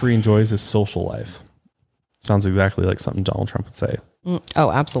it, Jeffrey enjoys his social life." Sounds exactly like something Donald Trump would say. Oh,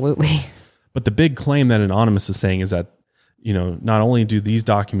 absolutely. But the big claim that Anonymous is saying is that, you know, not only do these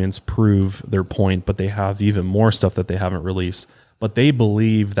documents prove their point, but they have even more stuff that they haven't released. But they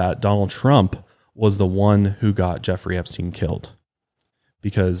believe that Donald Trump was the one who got Jeffrey Epstein killed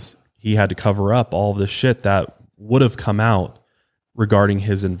because he had to cover up all of the shit that would have come out regarding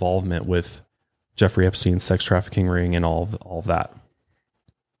his involvement with Jeffrey Epstein's sex trafficking ring and all of that,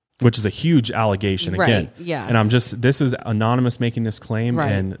 which is a huge allegation again. Right, yeah. And this is Anonymous making this claim,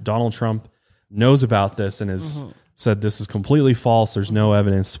 Right. and Donald Trump knows about this and has said this is completely false. There's no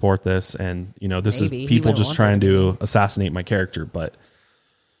evidence to support this. And, you know, this Maybe. is He people wouldn't just want trying there to to assassinate my character. But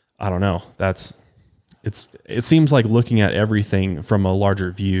I don't know. It seems like looking at everything from a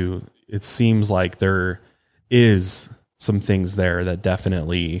larger view, it seems like there is some things there that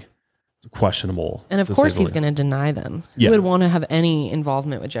definitely questionable. And of to course say the he's going to deny them. Yeah. Who would want to have any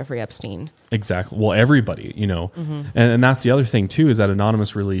involvement with Jeffrey Epstein? Exactly. Well, everybody, you know, and that's the other thing too, is that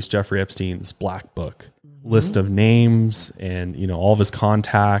Anonymous released Jeffrey Epstein's black book list of names and, you know, all of his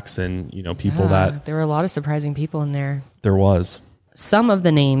contacts and, you know, people that There were a lot of surprising people in there. there was. Some of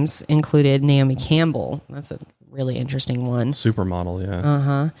the names included Naomi Campbell. That's a really interesting one. Supermodel.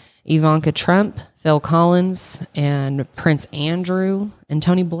 Yeah. Ivanka Trump, Phil Collins, and Prince Andrew, and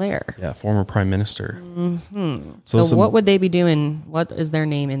Tony Blair. Yeah. Former prime minister. So some- what would they be doing? What is their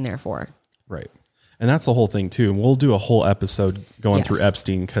name in there for? Right. And that's the whole thing too. And we'll do a whole episode going Yes. through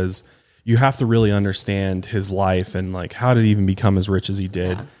Epstein because you have to really understand his life and like how did he even become as rich as he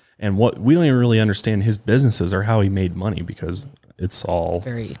did. And what we don't even really understand his businesses or how he made money because it's all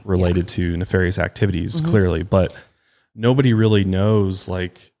very- related to nefarious activities clearly, but nobody really knows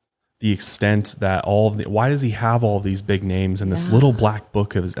like the extent that why does he have all of these big names in this little black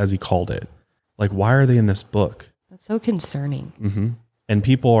book as he called it? Like, why are they in this book? That's so concerning. And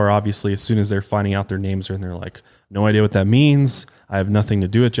people are obviously, as soon as they're finding out their names are in, they're like, no idea what that means. I have nothing to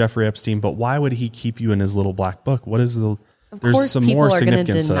do with Jeffrey Epstein, but why would he keep you in his little black book? What is the, Of there's course, some people more are going to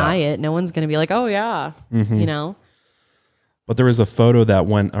significance to deny that. it. No one's going to be like, "Oh yeah," you know. But there was a photo that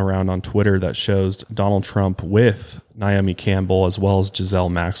went around on Twitter that shows Donald Trump with Naomi Campbell as well as Giselle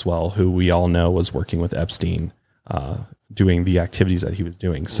Maxwell, who we all know was working with Epstein, doing the activities that he was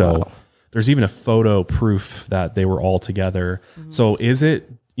doing. So there's even a photo proof that they were all together. So is it,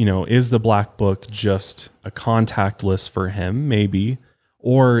 you know, is the black book just a contact list for him? Maybe.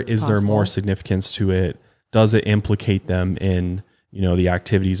 Or is there more significance to it? Does it implicate them in, you know, the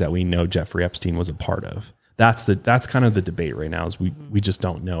activities that we know Jeffrey Epstein was a part of? That's kind of the debate right now is we just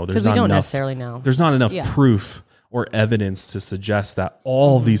don't know. Because we don't necessarily know. There's not enough Yeah. proof or evidence to suggest that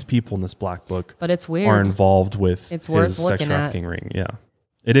all of these people in this black book But it's weird. are involved with It's worth his sex looking at. trafficking ring. Yeah.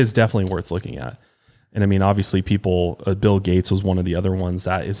 It is definitely worth looking at. And I mean, obviously people, Bill Gates was one of the other ones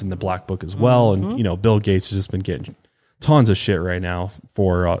that is in the black book as well. And, you know, Bill Gates has just been getting tons of shit right now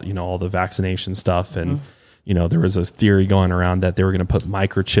for, you know, all the vaccination stuff. And, you know, there was a theory going around that they were going to put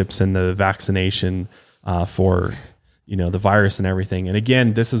microchips in the vaccination for, you know, the virus and everything. And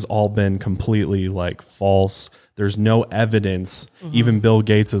again, this has all been completely like false. There's no evidence. Even Bill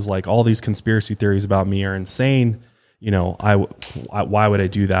Gates is like, all these conspiracy theories about me are insane. You know, why would I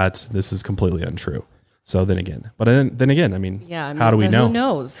do that? This is completely untrue. So then again, then again, I mean, Yeah. I mean, how do we but know? Who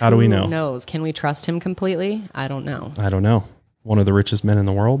knows? How do we know? Who knows? Can we trust him completely? I don't know. I don't know. One of the richest men in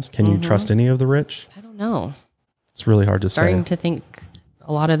the world. Can you trust any of the rich? I don't know. It's really hard to Starting say. to think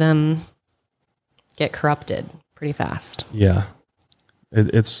a lot of them get corrupted pretty fast. Yeah.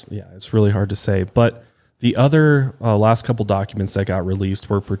 It's really hard to say. But the other last couple documents that got released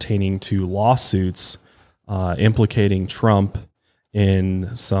were pertaining to lawsuits implicating Trump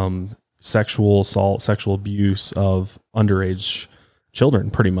in some sexual assault, sexual abuse of underage children,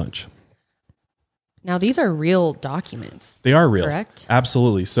 pretty much. Now, these are real documents. They are real. Correct?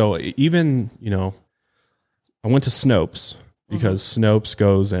 Absolutely. So even, I went to Snopes because Snopes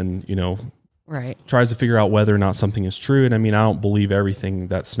goes and, Right. tries to figure out whether or not something is true. And I mean, I don't believe everything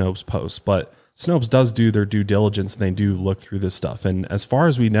that Snopes posts, but Snopes does do their due diligence and they do look through this stuff. And as far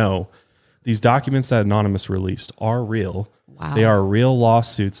as we know, these documents that Anonymous released are real. Wow. They are real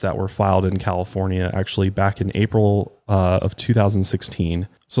lawsuits that were filed in California, actually back in April of 2016.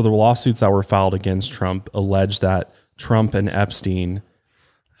 So the lawsuits that were filed against Trump allege that Trump and Epstein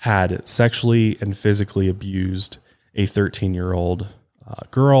had sexually and physically abused a 13-year-old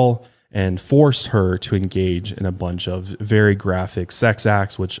girl and forced her to engage in a bunch of very graphic sex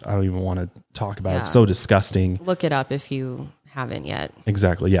acts, which I don't even want to talk about. Yeah. It's so disgusting. Look it up if you haven't yet.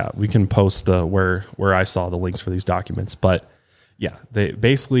 Exactly. Yeah. We can post the where I saw the links for these documents, but yeah, they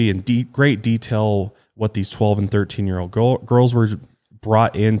basically in great detail what these 12 and 13-year-old girls were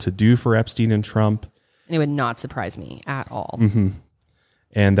brought in to do for Epstein and Trump. And it would not surprise me at all.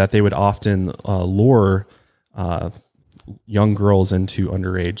 And that they would often lure young girls into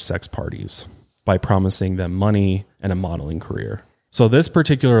underage sex parties by promising them money and a modeling career. So this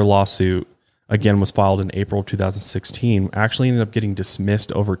particular lawsuit, again, was filed in April of 2016, actually ended up getting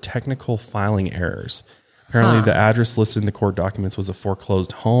dismissed over technical filing errors. Apparently, the address listed in the court documents was a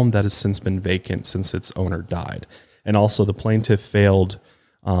foreclosed home that has since been vacant since its owner died. And also, the plaintiff failed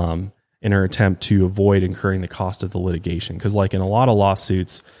in her attempt to avoid incurring the cost of the litigation. Because like in a lot of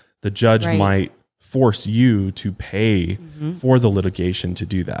lawsuits, the judge might force you to pay for the litigation to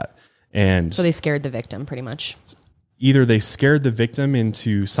do that. And So they scared the victim pretty much. either they scared the victim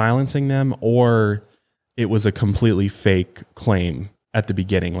into silencing them or it was a completely fake claim at the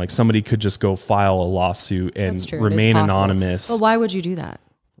beginning. Like somebody could just go file a lawsuit and That's true. It is remain possible. anonymous. But why would you do that?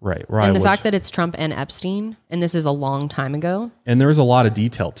 Right. And the fact that it's Trump and Epstein, and this is a long time ago. and there was a lot of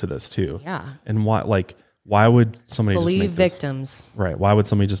detail to this too. Yeah. And why would somebody Believe just make this, victims. right? Why would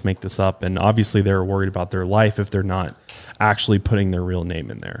somebody just make this up? And obviously they're worried about their life if they're not actually putting their real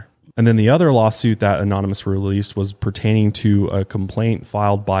name in there. And then the other lawsuit that Anonymous released was pertaining to a complaint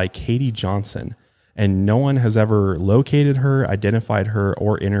filed by Katie Johnson. And no one has ever located her, identified her,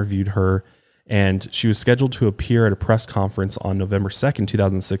 or interviewed her. And she was scheduled to appear at a press conference on November 2nd,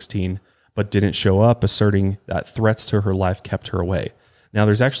 2016, but didn't show up, asserting that threats to her life kept her away. Now,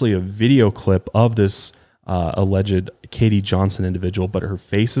 there's actually a video clip of this alleged Katie Johnson individual, but her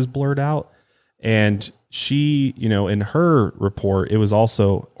face is blurred out. And she, in her report, it was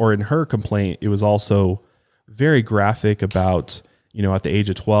also, or in her complaint, it was also very graphic about, at the age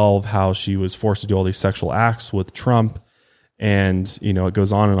of 12, how she was forced to do all these sexual acts with Trump. And, it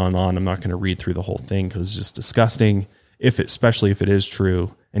goes on and on and on. I'm not going to read through the whole thing because it's just disgusting, especially if it is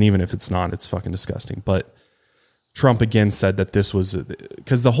true. And even if it's not, it's fucking disgusting. But Trump again said that this was,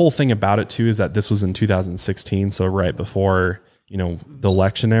 because the whole thing about it too is that this was in 2016. So right before, the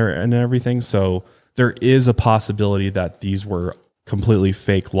election and everything. So there is a possibility that these were completely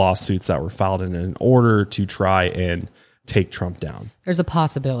fake lawsuits that were filed in order to try and take Trump down. There's a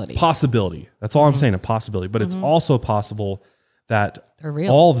possibility. Possibility. That's all I'm saying, a possibility. But it's also possible that They're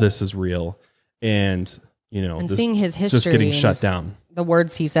real. all of this is real. And, And seeing his it's just history getting and shut his- down. The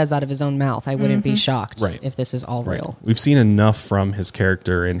words he says out of his own mouth, I wouldn't be shocked Right. if this is all real. We've seen enough from his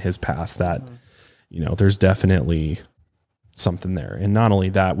character and his past that, there's definitely something there. And not only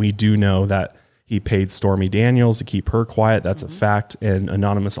that, we do know that he paid Stormy Daniels to keep her quiet. That's a fact. And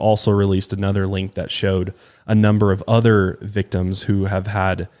Anonymous also released another link that showed a number of other victims who have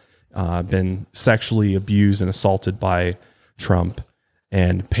had been sexually abused and assaulted by Trump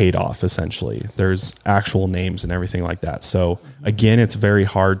and paid off, essentially. There's actual names and everything like that. So again, it's very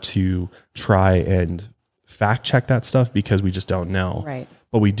hard to try and fact check that stuff because we just don't know. Right.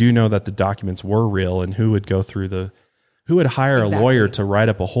 But we do know that the documents were real, and who would hire Exactly. a lawyer to write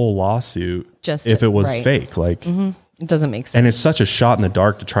up a whole lawsuit Just if it was right. fake? Like, It doesn't make sense. and it's such a shot in the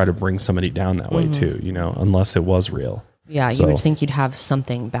dark to try to bring somebody down that way too, unless it was real. Yeah, So- you would think you'd have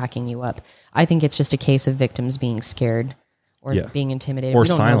something backing you up. I think it's just a case of victims being scared or Yeah. being intimidated. Or we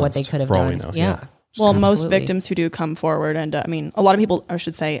don't know what they silenced, could have for all we done. know. Yeah. Well, most Absolutely. victims who do come forward, and a lot of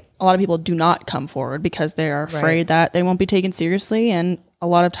people do not come forward because they are afraid Right. that they won't be taken seriously. And a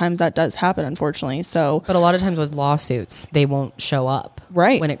lot of times that does happen, unfortunately. So, But a lot of times with lawsuits, they won't show up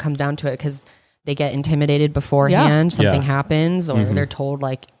Right. when it comes down to it because they get intimidated beforehand, something Yeah. happens, or they're told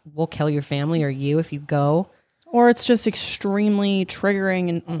like, we'll kill your family or you if you go. Or it's just extremely triggering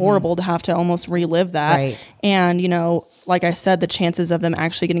and horrible to have to almost relive that. Right. And, you know, like I said, the chances of them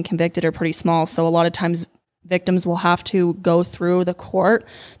actually getting convicted are pretty small. So a lot of times victims will have to go through the court,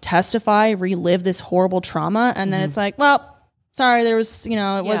 testify, relive this horrible trauma. And then it's like, well, sorry, there was, you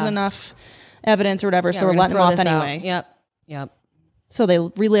know, it wasn't enough evidence or whatever. so we're letting them off anyway. Yep. So they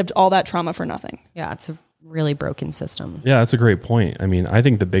relived all that trauma for nothing. Yeah. It's a really broken system. Yeah, that's a great point. I mean, I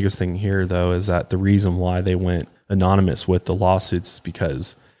think the biggest thing here, though, is that the reason why they went anonymous with the lawsuits is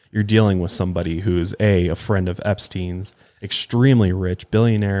because you're dealing with somebody who is a friend of Epstein's, extremely rich,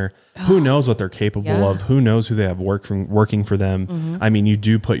 billionaire. Who knows what they're capable of? Who knows who they have working for them? I mean, you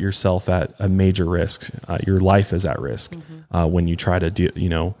do put yourself at a major risk. Your life is at risk when you try to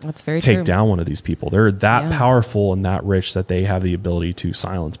That's very take true. down one of these people. They're that powerful and that rich that they have the ability to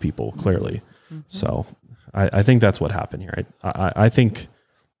silence people, clearly. So I think that's what happened here. I think,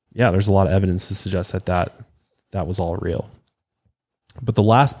 there's a lot of evidence to suggest that was all real. But the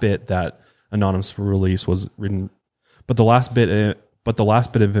last bit that Anonymous released was written, but the last bit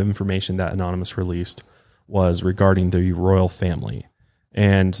of information that Anonymous released was regarding the royal family.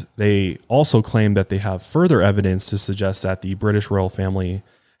 And they also claim that they have further evidence to suggest that the British royal family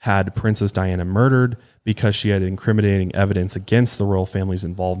had Princess Diana murdered because she had incriminating evidence against the royal family's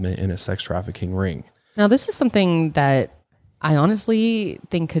involvement in a sex trafficking ring. Now, this is something that I honestly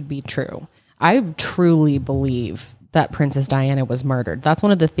think could be true. I truly believe that Princess Diana was murdered. That's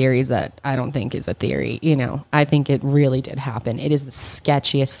one of the theories that I don't think is a theory. You know, I think it really did happen. It is the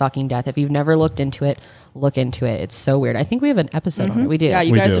sketchiest fucking death. If you've never looked into it, look into it. It's so weird. I think we have an episode on it. We do. Yeah,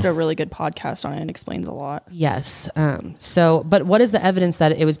 you We guys do. did a really good podcast on it. It explains a lot. Yes. But what is the evidence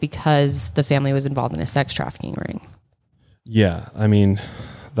that it was because the family was involved in a sex trafficking ring? Yeah, I mean,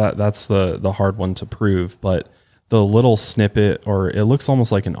 that's the hard one to prove, but the little snippet, or it looks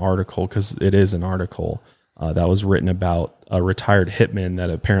almost like an article, because it is an article that was written about a retired hitman that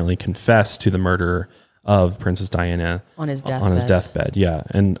apparently confessed to the murder of Princess Diana On his deathbed. deathbed. Yeah,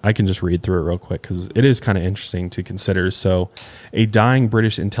 and I can just read through it real quick because it is kind of interesting to consider. So, a dying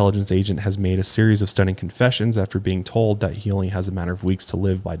British intelligence agent has made a series of stunning confessions after being told that he only has a matter of weeks to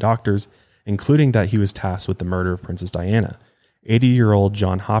live by doctors, including that he was tasked with the murder of Princess Diana. 80-year-old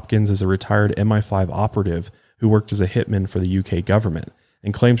John Hopkins is a retired MI5 operative who worked as a hitman for the UK government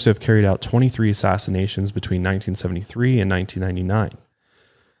and claims to have carried out 23 assassinations between 1973 and 1999.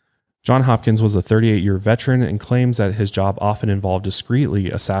 John Hopkins was a 38-year veteran and claims that his job often involved discreetly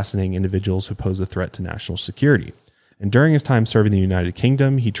assassinating individuals who pose a threat to national security. And during his time serving the United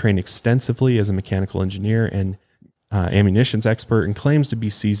Kingdom, he trained extensively as a mechanical engineer and ammunitions expert and claims to be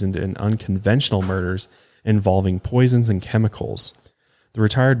seasoned in unconventional murders involving poisons and chemicals. The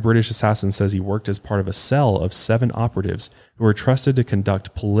retired British assassin says he worked as part of a cell of 7 operatives who were trusted to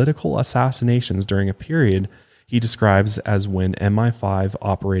conduct political assassinations during a period he describes as when MI5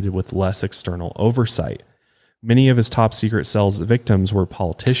 operated with less external oversight. Many of his top secret cell's victims were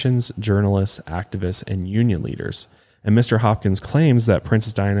politicians, journalists, activists, and union leaders. And Mr. Hopkins claims that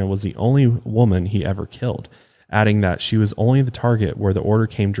Princess Diana was the only woman he ever killed, adding that she was only the target where the order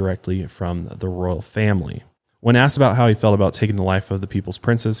came directly from the royal family. When asked about how he felt about taking the life of the people's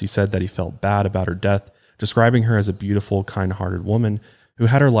princess, he said that he felt bad about her death, describing her as a beautiful, kind-hearted woman who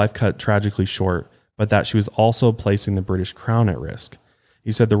had her life cut tragically short, but that she was also placing the British crown at risk.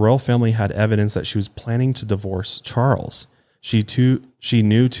 He said the royal family had evidence that she was planning to divorce Charles. She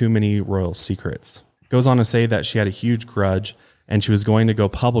knew too many royal secrets. Goes on to say that she had a huge grudge and she was going to go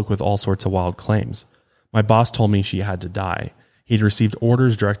public with all sorts of wild claims. My boss told me she had to die. He'd received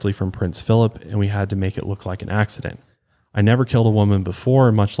orders directly from Prince Philip, and we had to make it look like an accident. I never killed a woman before,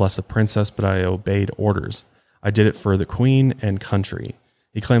 much less a princess, but I obeyed orders. I did it for the Queen and country.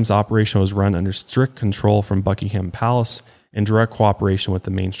 He claims the operation was run under strict control from Buckingham Palace in direct cooperation with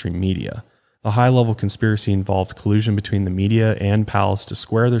the mainstream media. The high-level conspiracy involved collusion between the media and Palace to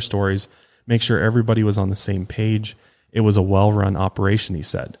square their stories, make sure everybody was on the same page. It was a well-run operation, he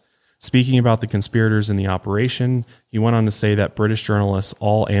said. Speaking about the conspirators in the operation, he went on to say that British journalists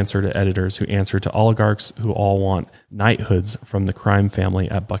all answer to editors who answer to oligarchs who all want knighthoods from the crime family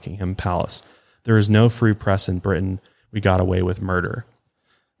at Buckingham Palace. There is no free press in Britain. We got away with murder.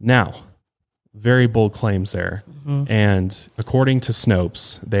 Now, very bold claims there. And according to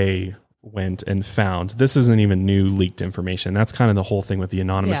Snopes, they went and found, this isn't even new leaked information. That's kind of the whole thing with the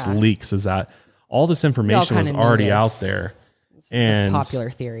anonymous leaks, is that all this information was already out there. And Popular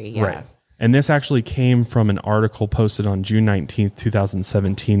theory, yeah. Right. And this actually came from an article posted on June 19th,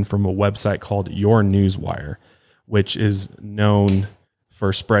 2017 from a website called Your Newswire, which is known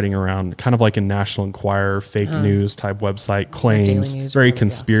for spreading around, kind of like a National Enquirer fake news type website, claims, News, very whatever, yeah.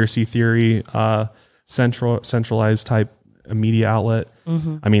 conspiracy theory, centralized type media outlet.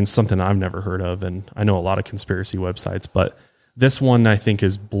 I mean, something I've never heard of, and I know a lot of conspiracy websites, but this one I think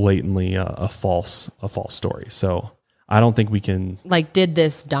is blatantly a false story. So I don't think we can. Like, did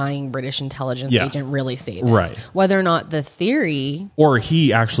this dying British intelligence Yeah. agent really say this? Right. Whether or not the theory, Or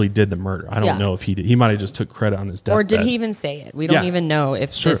he actually did the murder. I don't Yeah. know if he did. He might have just took credit on his death. or did he even say it? We don't Yeah. even know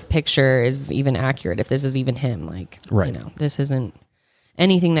if Sure. this picture is even accurate, if this is even him. Like, Right. this isn't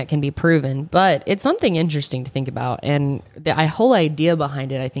anything that can be proven, but it's something interesting to think about. And the whole idea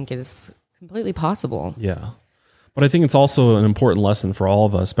behind it, I think, is completely possible. Yeah. But I think it's also an important lesson for all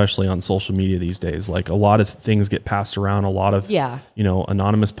of us, especially on social media these days. Like, a lot of things get passed around, a lot of, Yeah.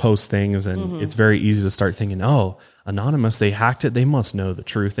 anonymous post things. And it's very easy to start thinking, oh, anonymous, they hacked it. They must know the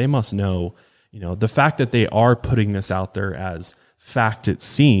truth. They must know, the fact that they are putting this out there as fact, it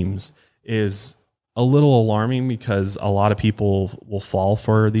seems, is a little alarming, because a lot of people will fall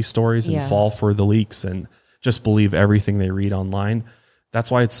for these stories and Yeah. fall for the leaks and just believe everything they read online. That's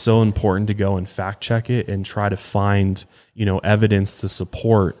why it's so important to go and fact check it and try to find, evidence to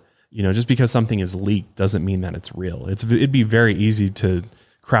support, just because something is leaked doesn't mean that it's real. It'd be very easy to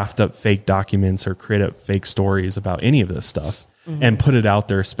craft up fake documents or create up fake stories about any of this stuff and put it out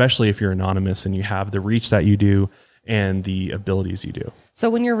there, especially if you're anonymous and you have the reach that you do and the abilities you do. So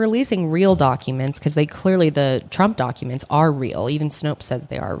when you're releasing real documents, because the Trump documents are real, even Snopes says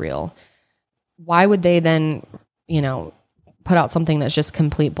they are real, why would they then, put out something that's just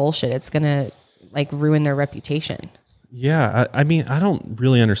complete bullshit? It's going to ruin their reputation. Yeah. I mean, I don't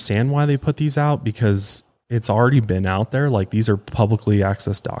really understand why they put these out, because it's already been out there. Like, these are publicly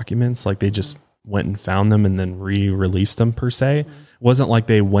accessed documents. Like, they just went and found them and then re-released them per se. It wasn't like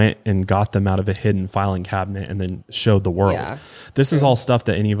they went and got them out of a hidden filing cabinet and then showed the world. Yeah. This is all stuff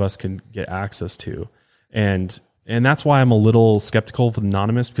that any of us can get access to. And that's why I'm a little skeptical of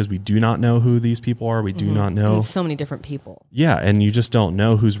anonymous, because we do not know who these people are. We do not know. There's so many different people. Yeah. And you just don't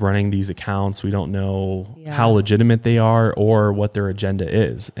know who's running these accounts. We don't know Yeah. how legitimate they are or what their agenda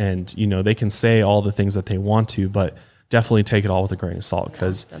is. And, they can say all the things that they want to, but definitely take it all with a grain of salt,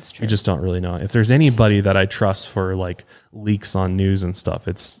 because that's true. we just don't really know. If there's anybody that I trust for leaks on news and stuff,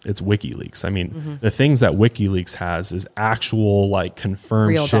 it's WikiLeaks. I mean, the things that WikiLeaks has is actual confirmed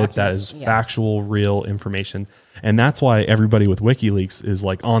Real shit that documents. is Yeah. factual, real information. And that's why everybody with WikiLeaks is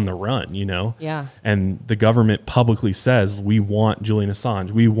on the run, Yeah. And the government publicly says, we want Julian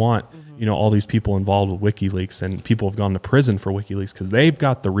Assange. We want, all these people involved with WikiLeaks, and people have gone to prison for WikiLeaks because they've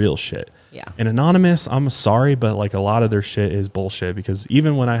got the real shit. Yeah. And Anonymous, I'm sorry, but a lot of their shit is bullshit, because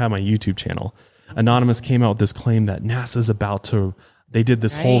even when I have my YouTube channel, Anonymous came out with this claim that they did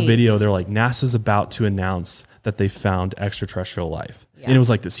this whole Right. video. They're like, NASA's about to announce that they found extraterrestrial life. And it was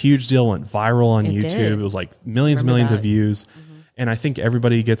this huge deal, went viral on YouTube. did. It was millions and Remember millions of that. views. And I think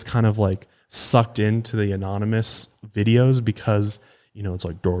everybody gets kind of sucked into the anonymous videos, because it's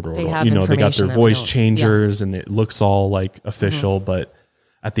They have they got information their that we voice don't- changers and it looks all official, but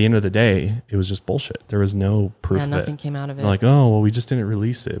at the end of the day, it was just bullshit. There was no proof Yeah, of nothing it. came out of it. They're like, oh, well, we just didn't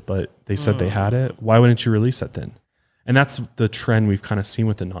release it, but they said they had it. Why wouldn't you release it then? And that's the trend we've kind of seen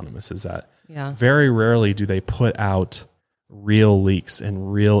with Anonymous, is that Yeah. very rarely do they put out real leaks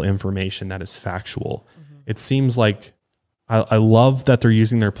and real information that is factual. It seems like I love that they're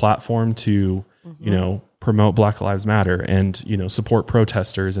using their platform to, promote Black Lives Matter and, support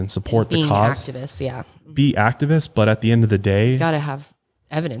protesters and support Being the cause. activists, yeah. Be activists, but at the end of the day, You got to have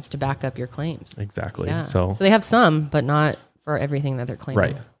evidence to back up your claims. exactly. Yeah. So they have some, but not for everything that they're claiming.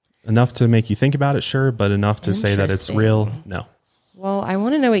 right. Enough to make you think about it, sure, but enough to say that it's Interesting. real, no. Well, I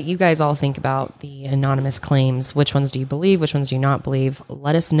want to know what you guys all think about the anonymous claims. Which ones do you believe? Which ones do you not believe?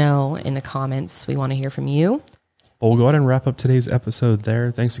 Let us know in the comments. We want to hear from you. But we'll go ahead and wrap up today's episode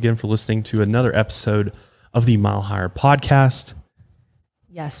there. Thanks again for listening to another episode of the Mile Higher Podcast.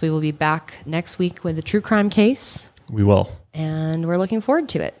 Yes, we will be back next week with a true crime case, We will. and we're looking forward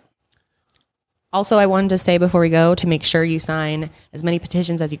to it. Also, I wanted to say before we go to make sure you sign as many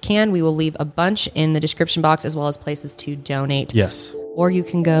petitions as you can. We will leave a bunch in the description box, as well as places to donate. Yes. Or you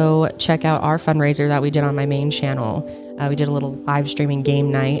can go check out our fundraiser that we did on my main channel. We did a little live streaming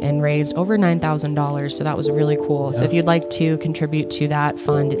game night and raised over $9,000. So that was really cool. So if you'd like to contribute to that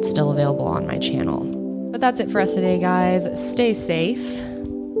fund, it's still available on my channel. But that's it for us today, guys. Stay safe.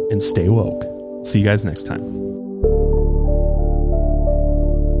 And stay woke. See you guys next time.